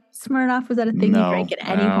guys like Smirnoff? Was that a thing you drank at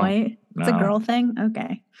any point? It's a girl thing?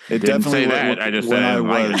 Okay. It Didn't definitely say that. I just said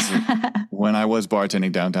when I was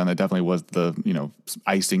bartending downtown, that definitely was the,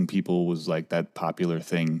 icing people was like that popular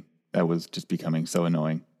thing that was just becoming so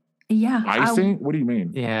annoying. Yeah. Icing? What do you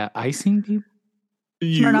mean? Yeah, icing people.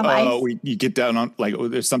 You get down on like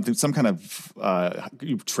there's some kind of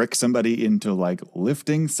you trick somebody into like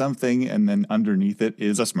lifting something, and then underneath it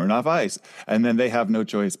is a Smirnoff Ice, and then they have no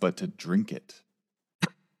choice but to drink it.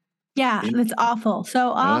 Yeah, it's awful. So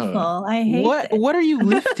awful. I hate it. What are you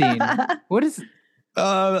lifting? What is?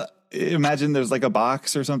 Imagine there's like a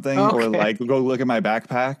box or something, Okay. or like go look at my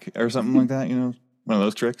backpack or something like that. One of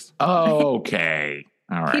those tricks. Okay.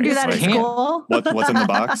 All right. You do that at school? What's in the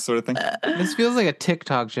box, sort of thing. This feels like a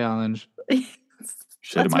TikTok challenge.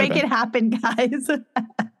 Let's make it happen, guys.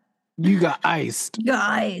 You got iced.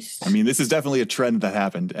 Guys. I mean, this is definitely a trend that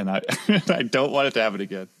happened, and I I don't want it to happen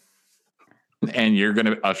again. And you're going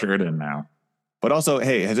to usher it in now. But also,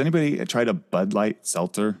 hey, has anybody tried a Bud Light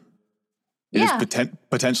seltzer? It is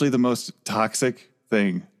potentially the most toxic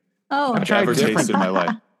thing I've ever tasted in my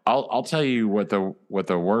life. I'll tell you what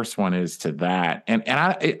the worst one is to that, and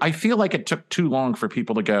I feel like it took too long for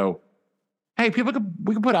people to go, hey, we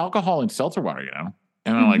could put alcohol in seltzer water,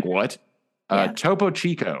 and I'm like, what? Topo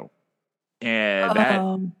Chico,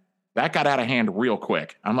 and that got out of hand real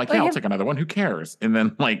quick. I'm like, I'll take another one. Who cares? And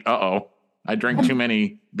then like, I drank too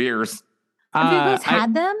many beers. Have you guys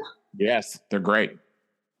had them? Yes, they're great.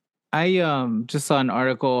 I just saw an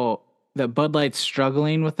article that Bud Light's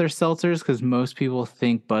struggling with their seltzers because most people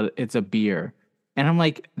think it's a beer. And I'm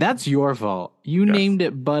like, that's your fault. You named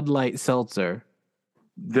it Bud Light Seltzer.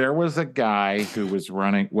 There was a guy who was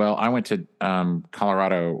running. Well, I went to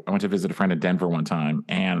Colorado. I went to visit a friend in Denver one time.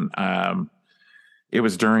 And it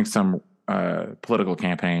was during some political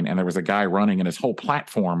campaign. And there was a guy running. And his whole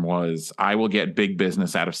platform was, I will get big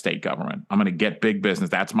business out of state government. I'm going to get big business.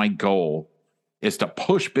 That's my goal. Is to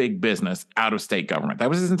push big business out of state government. That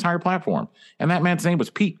was his entire platform. And that man's name was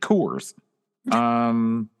Pete Coors.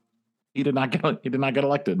 He did not get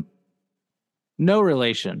elected. No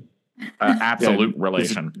relation. Absolute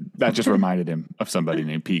relation. That just reminded him of somebody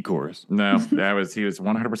named Pete Coors. No, he was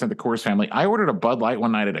 100% the Coors family. I ordered a Bud Light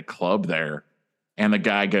one night at a club there. And the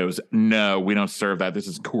guy goes, no, we don't serve that. This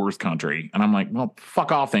is Coors country. And I'm like, well,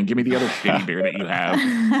 fuck off then. Give me the other shitty beer that you have.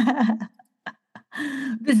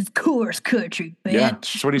 This is Coors country, bitch. Yeah,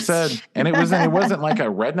 that's what he said. And it wasn't like a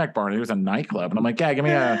redneck bar. It was a nightclub. And I'm like, yeah, give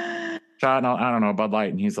me a shot. And I don't know, Bud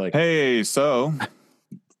Light. And he's like, hey, so,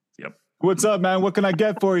 yep. What's up, man? What can I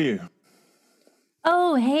get for you?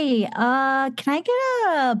 Oh, hey, can I get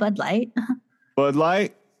a Bud Light? Bud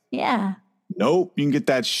Light? Yeah. Nope, you can get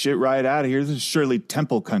that shit right out of here. This is Shirley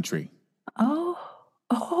Temple country. Oh.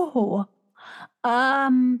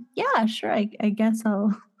 Yeah, sure. I guess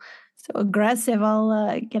I'll. So aggressive.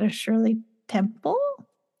 I'll get a Shirley Temple.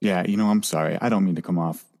 Yeah, I'm sorry. I don't mean to come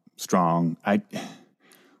off strong.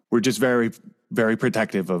 We're just very, very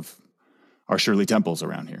protective of our Shirley Temples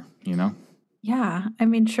around here, Yeah, I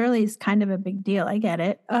mean, Shirley's kind of a big deal. I get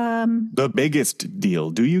it. The biggest deal.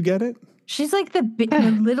 Do you get it? She's like the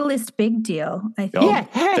littlest big deal, I think. Oh, hey,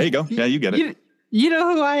 there you go. Yeah, you get it. You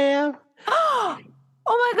know who I am? Oh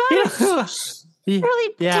my gosh.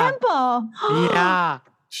 Shirley Temple. Yeah.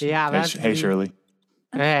 Yeah, that's hey, Shirley.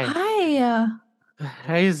 Hey. Hi.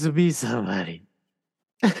 I used to be somebody.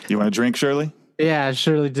 You want a drink, Shirley? Yeah,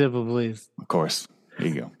 Shirley Temple, please. Of course. There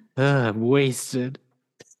you go. I'm wasted.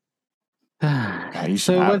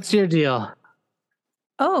 So what's your deal?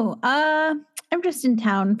 Oh, I'm just in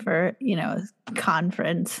town for, a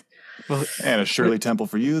conference. And a Shirley Temple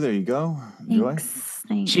for you. There you go. Enjoy.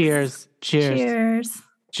 Thanks. Cheers. Cheers.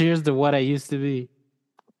 Cheers to what I used to be.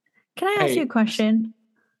 Can I ask you a question?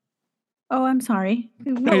 Oh, I'm sorry.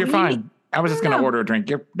 No, you're fine. I was just going to order a drink.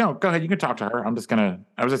 No, go ahead. You can talk to her. I was just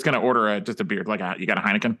going to order just a beer. You got a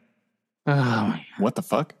Heineken? Oh, what the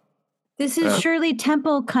fuck? This is Shirley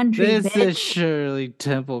Temple country, This is Shirley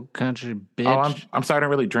Temple country, bitch. Oh, I'm sorry. I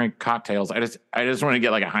don't really drink cocktails. I just want to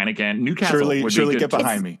get like a Heineken. Newcastle Shirley, would be good. get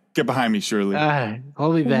behind me. Get behind me, Shirley.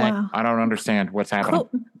 Hold me back. Wow. I don't understand what's happening.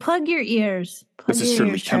 Plug your ears. This is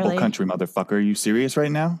Shirley Temple country, motherfucker. Are you serious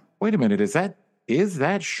right now? Wait a minute. Is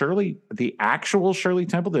that Shirley, the actual Shirley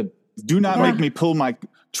Temple? Do not make me pull my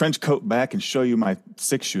trench coat back and show you my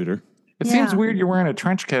 6-shooter. It seems weird you're wearing a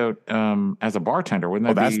trench coat as a bartender. Wouldn't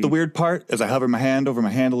that that's the weird part, as I hover my hand over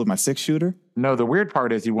my handle of my 6-shooter? No, the weird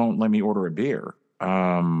part is you won't let me order a beer.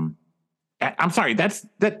 I'm sorry,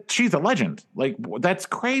 she's a legend. Like, that's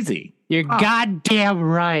crazy. You're goddamn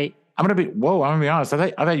right. I'm gonna be honest.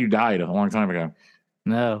 I thought you died a long time ago.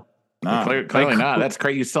 No. Nah. Clearly not. That's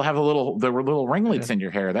great. You still have the little ringlets in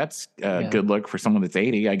your hair. That's a good look for someone that's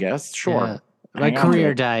 80, I guess. Sure. Yeah. My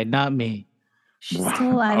career died, not me. She's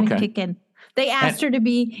still alive and kicking. They asked her to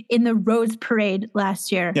be in the Rose Parade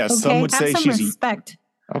last year. Yeah, some would say she's respect.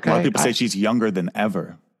 Okay. A lot of people say she's younger than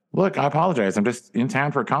ever. Look, I apologize. I'm just in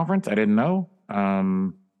town for a conference. I didn't know.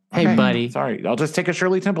 Hey, buddy. Sorry. I'll just take a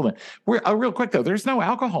Shirley Temple then. Real quick though. There's no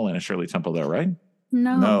alcohol in a Shirley Temple though, right?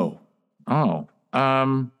 No. Oh.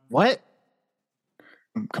 What?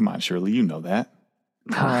 Come on, Shirley, you know that.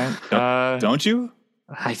 All right. Don't you?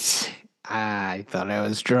 I thought I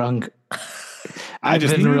was drunk. Have you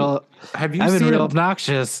I've been real seen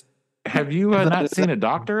obnoxious. Have you not seen a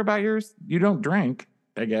doctor about yours? You don't drink,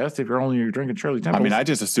 I guess, if you're drinking Shirley Temple. I mean, I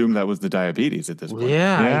just assumed that was the diabetes at this point.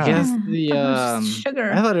 Yeah, I guess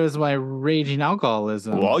sugar. I thought it was my raging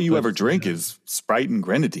alcoholism. Well, all you ever drink is Sprite and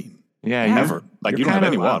grenadine. Yeah, Ever. Like, you don't have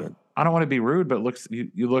any water. I don't want to be rude, but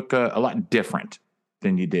you look a lot different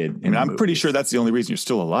than you did. I'm pretty sure that's the only reason you're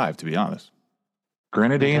still alive, to be honest.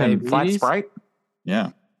 Grenadine and flat Sprite?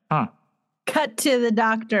 Yeah. Huh. Cut to the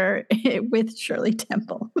doctor with Shirley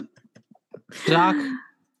Temple. Doc,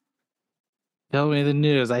 tell me the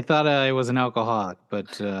news. I thought I was an alcoholic,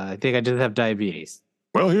 but I think I just have diabetes.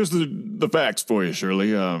 Well, here's the facts for you,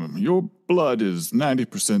 Shirley. Your blood is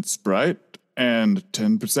 90% Sprite and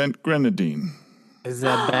 10% grenadine. Is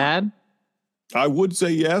that bad? I would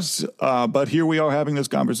say yes, but here we are having this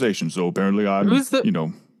conversation, so apparently I'm, Who's the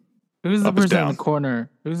person in the corner?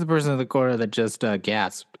 Who's the person in the corner that just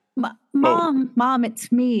gasped? Mom,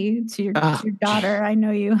 it's me. It's your daughter. I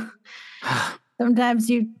know you. Sometimes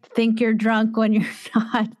you think you're drunk when you're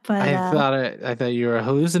not. But I thought you were a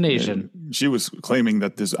hallucination. She was claiming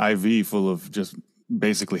that this IV full of just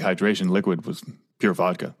basically hydration liquid was pure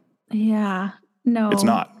vodka. Yeah, no, it's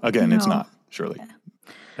not. Again, it's not. Shirley.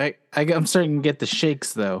 I'm starting to get the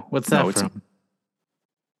shakes though. What's that from?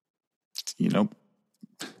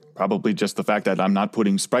 Probably just the fact that I'm not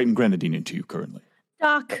putting Sprite and grenadine into you currently.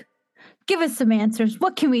 Doc, give us some answers.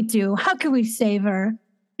 What can we do? How can we save her?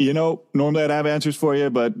 Normally I'd have answers for you,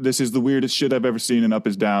 but this is the weirdest shit I've ever seen, and up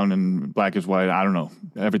is down and black is white. I don't know.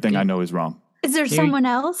 Everything I know is wrong. Is there someone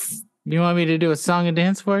else? You want me to do a song and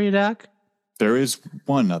dance for you, Doc? There is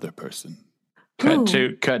one other person. Cut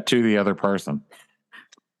to the other person.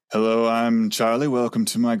 Hello, I'm Charlie. Welcome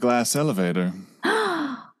to my glass elevator.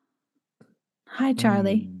 Hi,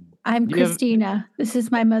 Charlie. I'm Christina. This is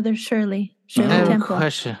my mother, Shirley. Shirley I have Temple. a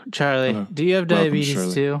question, Charlie. Do you have diabetes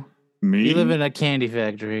Shirley. too? Me? You live in a candy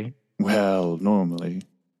factory. Well, normally.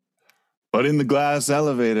 But in the glass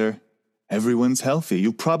elevator, everyone's healthy.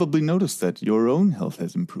 You'll probably notice that your own health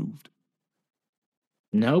has improved.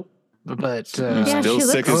 Nope. But You're still she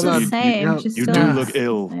sick looks as the same. you do look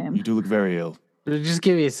ill. You do look very ill. just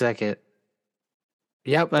give me a second.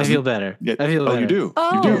 Yep, I feel better. I feel better. Oh, you do?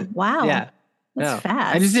 Oh, You do? wow. Yeah. That's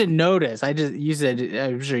fast. I just didn't notice. You said,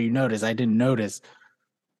 I'm sure you noticed. I didn't notice.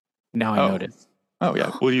 Now I notice. Oh,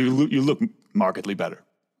 yeah. Well, you look markedly better.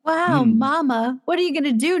 Wow, Mama. What are you going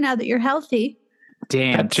to do now that you're healthy?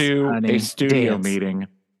 Dance, Cut to honey, a studio dance. meeting.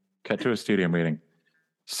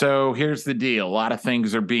 So here's the deal. A lot of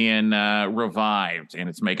things are being revived, and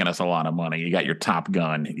it's making us a lot of money. You got your Top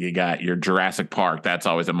Gun. You got your Jurassic Park. That's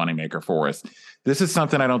always a moneymaker for us. This is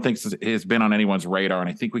something I don't think has been on anyone's radar, and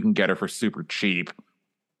I think we can get her for super cheap.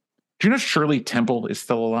 Do you know Shirley Temple is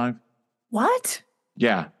still alive? What?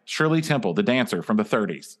 Yeah, Shirley Temple, the dancer from the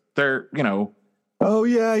 30s. They're, Oh,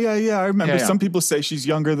 yeah. I remember. Yeah. Some people say she's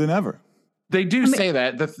younger than ever. They do say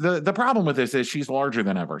that. The problem with this is she's larger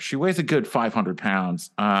than ever. She weighs a good 500 pounds.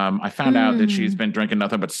 I found out that she's been drinking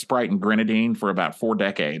nothing but Sprite and grenadine for about 4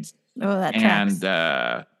 decades. Oh, that tracks.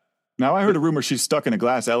 And Now, I heard a rumor she's stuck in a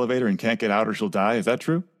glass elevator and can't get out or she'll die. Is that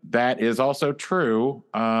true? that is also true.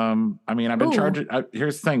 I've been charging.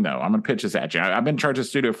 Here's the thing, though. I'm going to pitch this at you. I've been charging the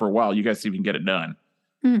studio for a while. You guys see if you can get it done.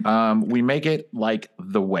 We make it like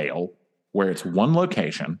The Whale, where it's one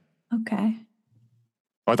location. Okay.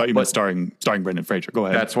 Oh, I thought you meant starring Brendan Fraser. Go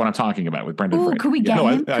ahead. That's what I'm talking about with Brendan Fraser. Could we get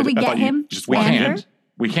him? Could we get him? We can't.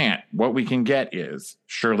 We can't. What we can get is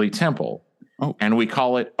Shirley Temple. Oh. And we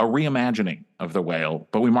call it a reimagining of The Whale,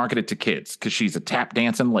 but we market it to kids because she's a tap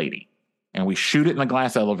dancing lady. And we shoot it in the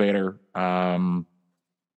glass elevator. What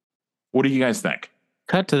do you guys think?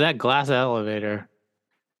 Cut to that glass elevator.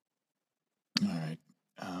 All right.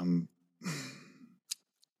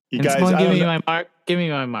 You And guys, someone I give don't me know- my mark. Give me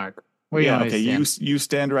my mark. Where yeah, you okay. You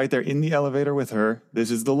stand right there in the elevator with her.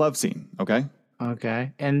 This is the love scene. Okay.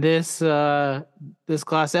 Okay. And this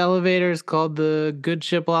glass elevator is called the Good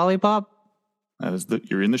Ship Lollipop.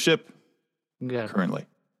 You're in the ship Yeah. currently.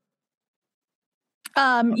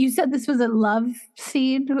 You said this was a love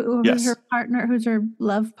scene. Who's Yes. her partner? Who's her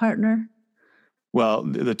love partner? Well,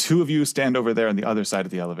 the two of you stand over there on the other side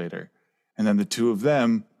of the elevator, and then the two of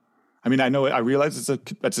them. I mean, I realize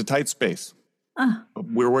it's a tight space. But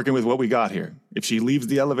we're working with what we got here. If she leaves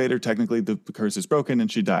the elevator, technically the curse is broken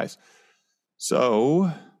and she dies.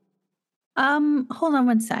 So, Hold on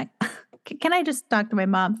one sec. Can I just talk to my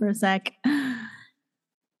mom for a sec?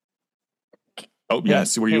 oh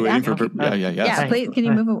yes, were you hey, waiting for? okay. Yeah. Yeah, please. Can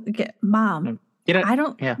you move? Mom, Get it? I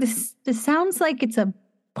don't. Yeah. This sounds like it's a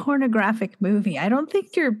pornographic movie. I don't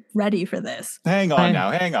think you're ready for this. Hang on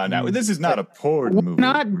now. This is not a porn We're movie.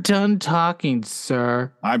 not done talking,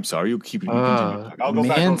 sir. I'm sorry. You continue. I'll go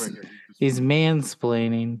back over here. He's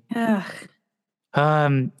mansplaining. Ugh.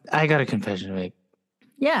 I got a confession to make.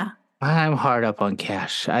 Yeah. I'm hard up on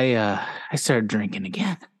cash. I started drinking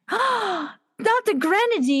again. Not the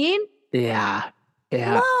grenadine. Yeah.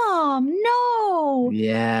 Mom, no.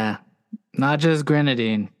 Yeah. Not just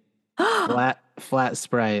grenadine. Flat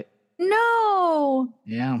Sprite. No.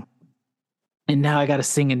 Yeah. And now I got to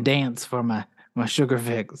sing and dance for my sugar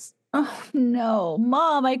fix. Oh no,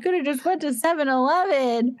 Mom! I could have just went to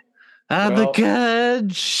 7-Eleven. The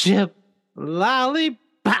Good Ship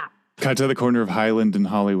Lollipop. Cut to the corner of Highland and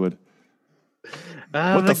Hollywood.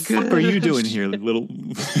 What the fuck are you doing here, little?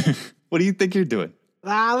 What do you think you're doing?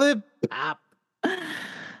 Lollipop.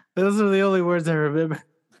 Those are the only words I remember.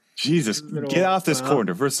 Jesus, get off this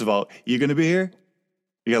corner. First of all, you gonna be here?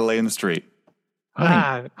 You gotta lay in the street.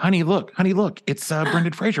 Honey, look. It's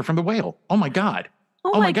Brendan Fraser from The Whale. Oh my God.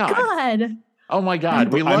 Oh my God. Oh my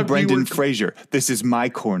God. I'm Brendan Fraser. This is my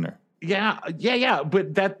corner. Yeah.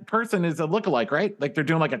 But that person is a lookalike, right? Like they're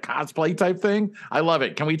doing like a cosplay type thing. I love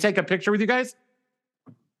it. Can we take a picture with you guys?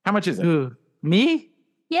 How much is it? Who? Me?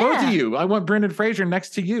 Yeah. Both of you. I want Brendan Fraser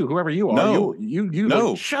next to you, whoever you are. No. You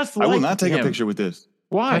No. look just I like will not take him. a picture with this.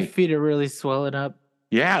 Why? My feet are really swelling up.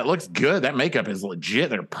 Yeah, it looks good. That makeup is legit.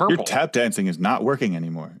 They're purple. Your tap dancing is not working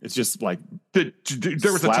anymore. It's just like There was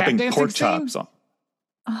a tap slapping dancing pork scene? chops on.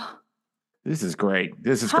 Oh, This is great.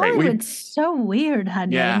 Hollywood's so weird,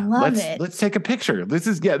 honey. I love it. Let's take a picture.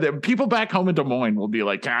 The people back home in Des Moines will be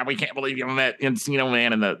like, God, we can't believe you met Encino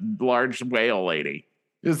Man and the large whale lady.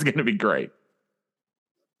 This is going to be great.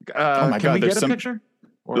 Oh my can God, we there's get a picture?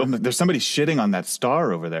 Or- There's somebody shitting on that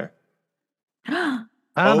star over there. The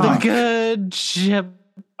my- Good Ship.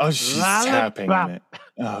 Oh, she's tapping on it.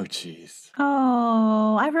 Oh, jeez.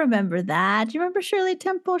 Oh, I remember that. Do you remember Shirley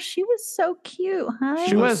Temple? She was so cute, huh?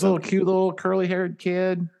 She was a little cute little curly haired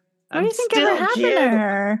kid. What do you think ever happened to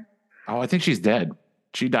her? Oh, I think she's dead.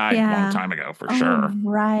 She died a Yeah. long time ago for Oh, sure.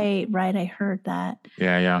 Right. I heard that.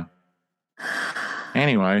 Yeah.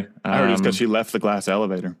 Anyway, I heard it's because she left the glass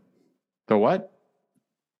elevator. the what?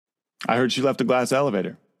 I heard she left the glass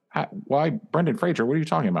elevator. Why, Brendan Fraser? What are you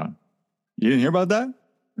talking about? You didn't hear about that?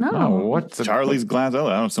 No. No, what's Charlie's glass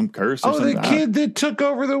elevator. I don't know, some curse or Oh, something. the kid that took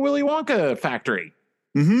over the Willy Wonka factory.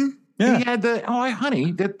 Mm-hmm. Yeah. He had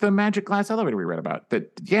honey, the magic glass elevator we read about.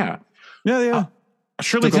 Yeah.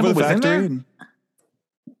 Shirley Took over Temple the was in factory there? and-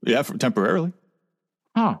 yeah, temporarily.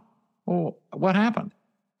 Huh. Well, what happened?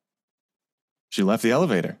 She left the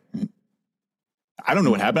elevator. I don't know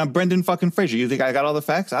what happened. I'm Brendan fucking Fraser. You think I got all the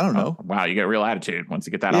facts? I don't know. Oh, wow, you get real attitude once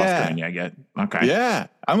you get that Yeah. Oscar in you. I get okay. Yeah.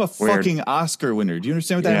 I'm a Weird. fucking Oscar winner. Do you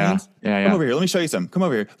understand what that means? Yeah. Come over here. Let me show you some. Come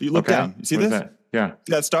over here. You look Okay. down. You see What is this? that? Yeah.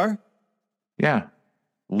 See that star? Yeah.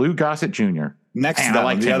 Lou Gossett Jr. Next to Man, that I one,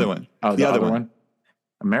 liked the him. other one. Oh, the other one.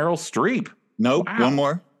 Meryl Streep. Nope. Wow. One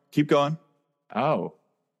more. Keep going. Oh,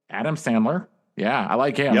 Adam Sandler. Yeah, I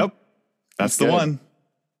like him. Yep. That's He's the good. one.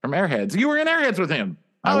 From Airheads. You were in Airheads with him.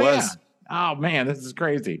 I Oh, was. Yeah. Oh man, this is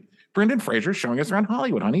crazy. Brendan Fraser showing us around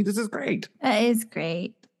Hollywood, honey. This is great. That is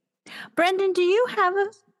great. Brendan, do you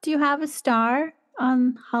have a star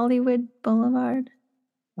on Hollywood Boulevard?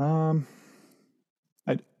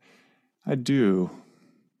 I do.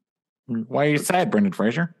 Why are you sad, Brendan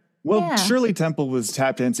Fraser? Well, Yeah. Shirley Temple was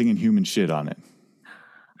tap dancing and human shit on it.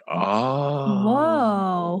 Oh.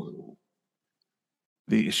 Whoa.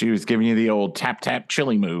 She was giving you the old tap tap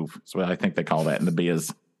chili move. That's what I think they call that in the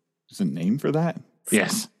biz. There's a name for that?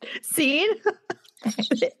 Yes. Scene?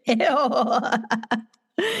 Ew.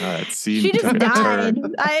 Scene She just took a died.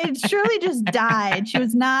 turn. Shirley just died. She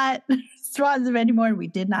was not responsive anymore, and we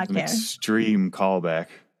did not An care. extreme callback.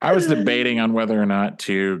 I was debating on whether or not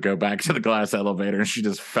to go back to the glass elevator, and she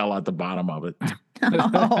just fell out the bottom of it.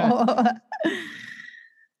 Oh.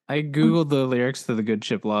 I googled the lyrics to the Good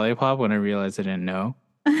Chip Lollipop when I realized I didn't know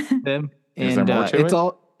them, Is there and more to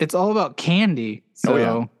it? it's all about candy. So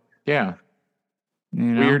Oh, Yeah. you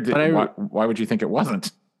know, Weird. but Why would you think it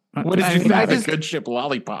wasn't? What did I you mean, think I the just- Good Chip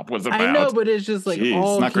Lollipop was about? I know, but it's just like Jeez,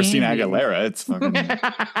 all it's not Christina candy. Aguilera. It's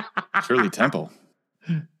fucking Shirley Temple.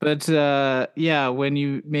 But yeah, when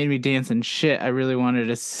you made me dance and shit, I really wanted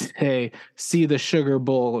to say, "See the sugar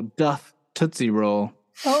bowl doth Tootsie Roll."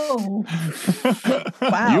 Oh.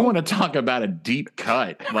 Wow. You want to talk about a deep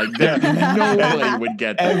cut? Like nobody would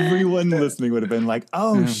get that. Everyone listening would have been like,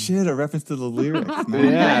 "Oh shit!" A reference to the lyrics. Nice.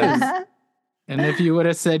 Yes. And if you would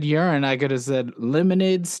have said urine, I could have said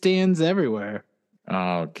lemonade stands everywhere.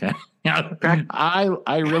 Okay.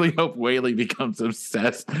 I really hope Whealy becomes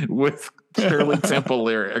obsessed with Shirley Temple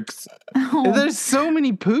lyrics. Oh. There's so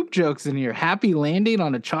many poop jokes in here. Happy landing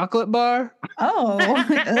on a chocolate bar. Oh.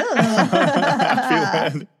 Happy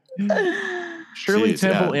land. Shirley Jeez,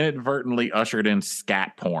 Temple yeah. inadvertently ushered in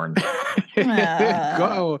scat porn.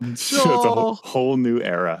 Go. It's a whole new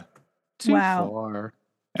era. Too Wow. far.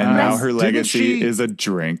 And now her Didn't legacy she- is a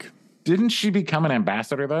drink. Didn't she become an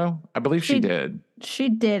ambassador, though? I believe she did. She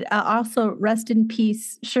did. Also, rest in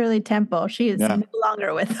peace, Shirley Temple. She is Yeah. no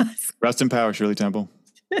longer with us. Rest in power, Shirley Temple.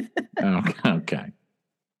 Okay.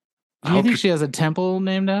 Do you think she has a temple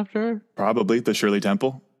named after her? Probably the Shirley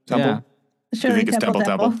Temple. Yeah. Shirley think it's Temple?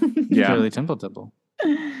 Yeah. Shirley Temple.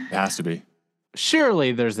 It has to be.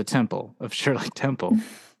 Surely there's a temple of Shirley Temple.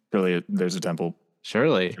 Surely there's a temple.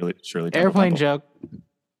 Surely. Shirley Temple. Airplane Temple. joke.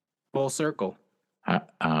 Full circle.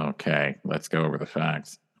 Okay. Let's go over the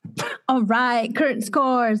facts. All right. Current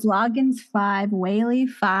scores: Loggins 5, Whealy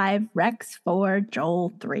 5, Rex 4,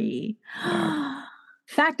 Joel 3.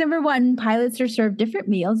 Fact number 1: pilots are served different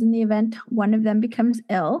meals in the event one of them becomes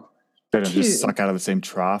ill. They don't Two. just suck out of the same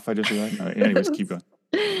trough. I just realized. No, anyways, keep going.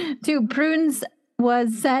 2: prunes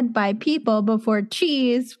was said by people before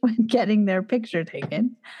cheese when getting their picture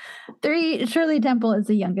taken. 3: Shirley Temple is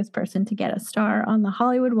the youngest person to get a star on the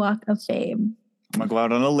Hollywood Walk of Fame. I'm gonna go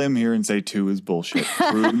out on a limb here and say 2 is bullshit.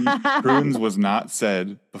 Prunes was not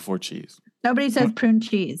said before cheese. Nobody says prune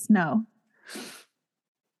cheese. No.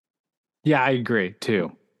 Yeah, I agree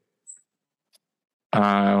too.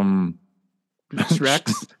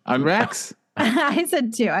 Rex. Rex? I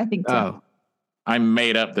said 2. I think 2. Oh. I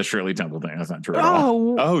made up the Shirley Temple thing. That's not true at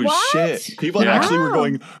all. Oh What? shit! People Yeah. actually were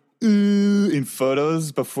going in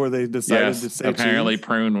photos before they decided to Yes. say Apparently,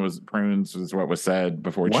 cheese. prunes was what was said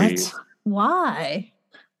before What? cheese. Why?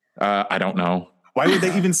 I don't know. Why would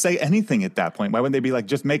they even say anything at that point? Why wouldn't they be like,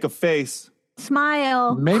 just make a face?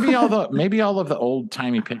 Smile. Maybe all of the old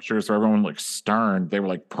timey pictures where everyone looked stern. They were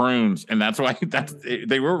like prunes, and that's why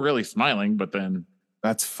they were really smiling. But then,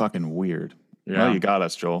 That's fucking weird. yeah, Well, you got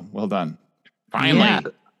us, Joel. Well done. finally, Yeah.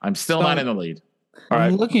 I'm still So- not in the lead. All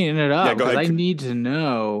I'm right, looking it up Yeah, go because I ahead. need to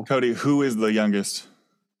know. Cody, who is the youngest?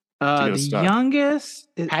 get The us started. youngest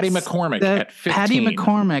is Patty McCormick at 15. Patty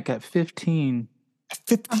McCormick at 15.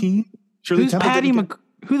 15? Shirley Who's Temple Patty didn't get-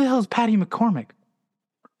 Who the hell is Patty McCormick?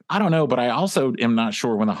 I don't know, but I also am not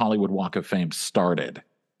sure when the Hollywood Walk of Fame started.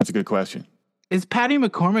 That's a good question. Is Patty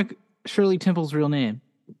McCormick Shirley Temple's real name?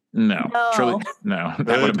 No, No. Shirley, no, that would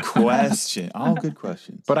have Good been. question. All good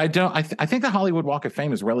questions. But I don't. I think the Hollywood Walk of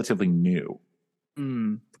Fame is relatively new.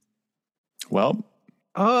 Hmm. Well,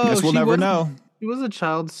 Oh, guess we'll she never was- know. She was a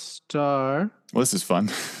child star. Well, this is fun.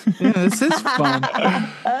 Yeah, this is fun.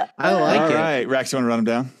 I like All it. right, Rex, you want to run them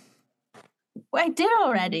down? I did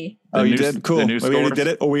already. Oh, you new- did? Cool. the new We already scores? did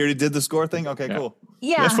it? Oh, we already did the score thing? Okay, Yeah. cool.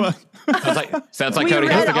 Yeah. That's fun. Sounds like We Cody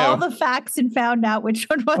has read to all go. the facts and found out which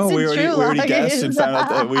one wasn't we true. already guessed and Loggins. found out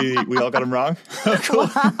that we all got them wrong. Cool.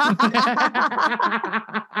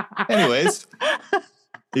 Anyways,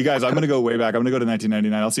 you guys, I'm going to go way back. I'm going to go to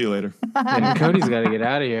 1999. I'll see you later. And Cody's got to get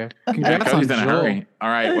out of here. Yeah, Congrats Cody's on in a Joel. hurry. All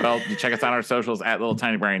right. Well, you check us out on our socials at Little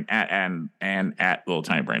Tiny Brain and at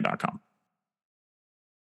littletinybrain.com.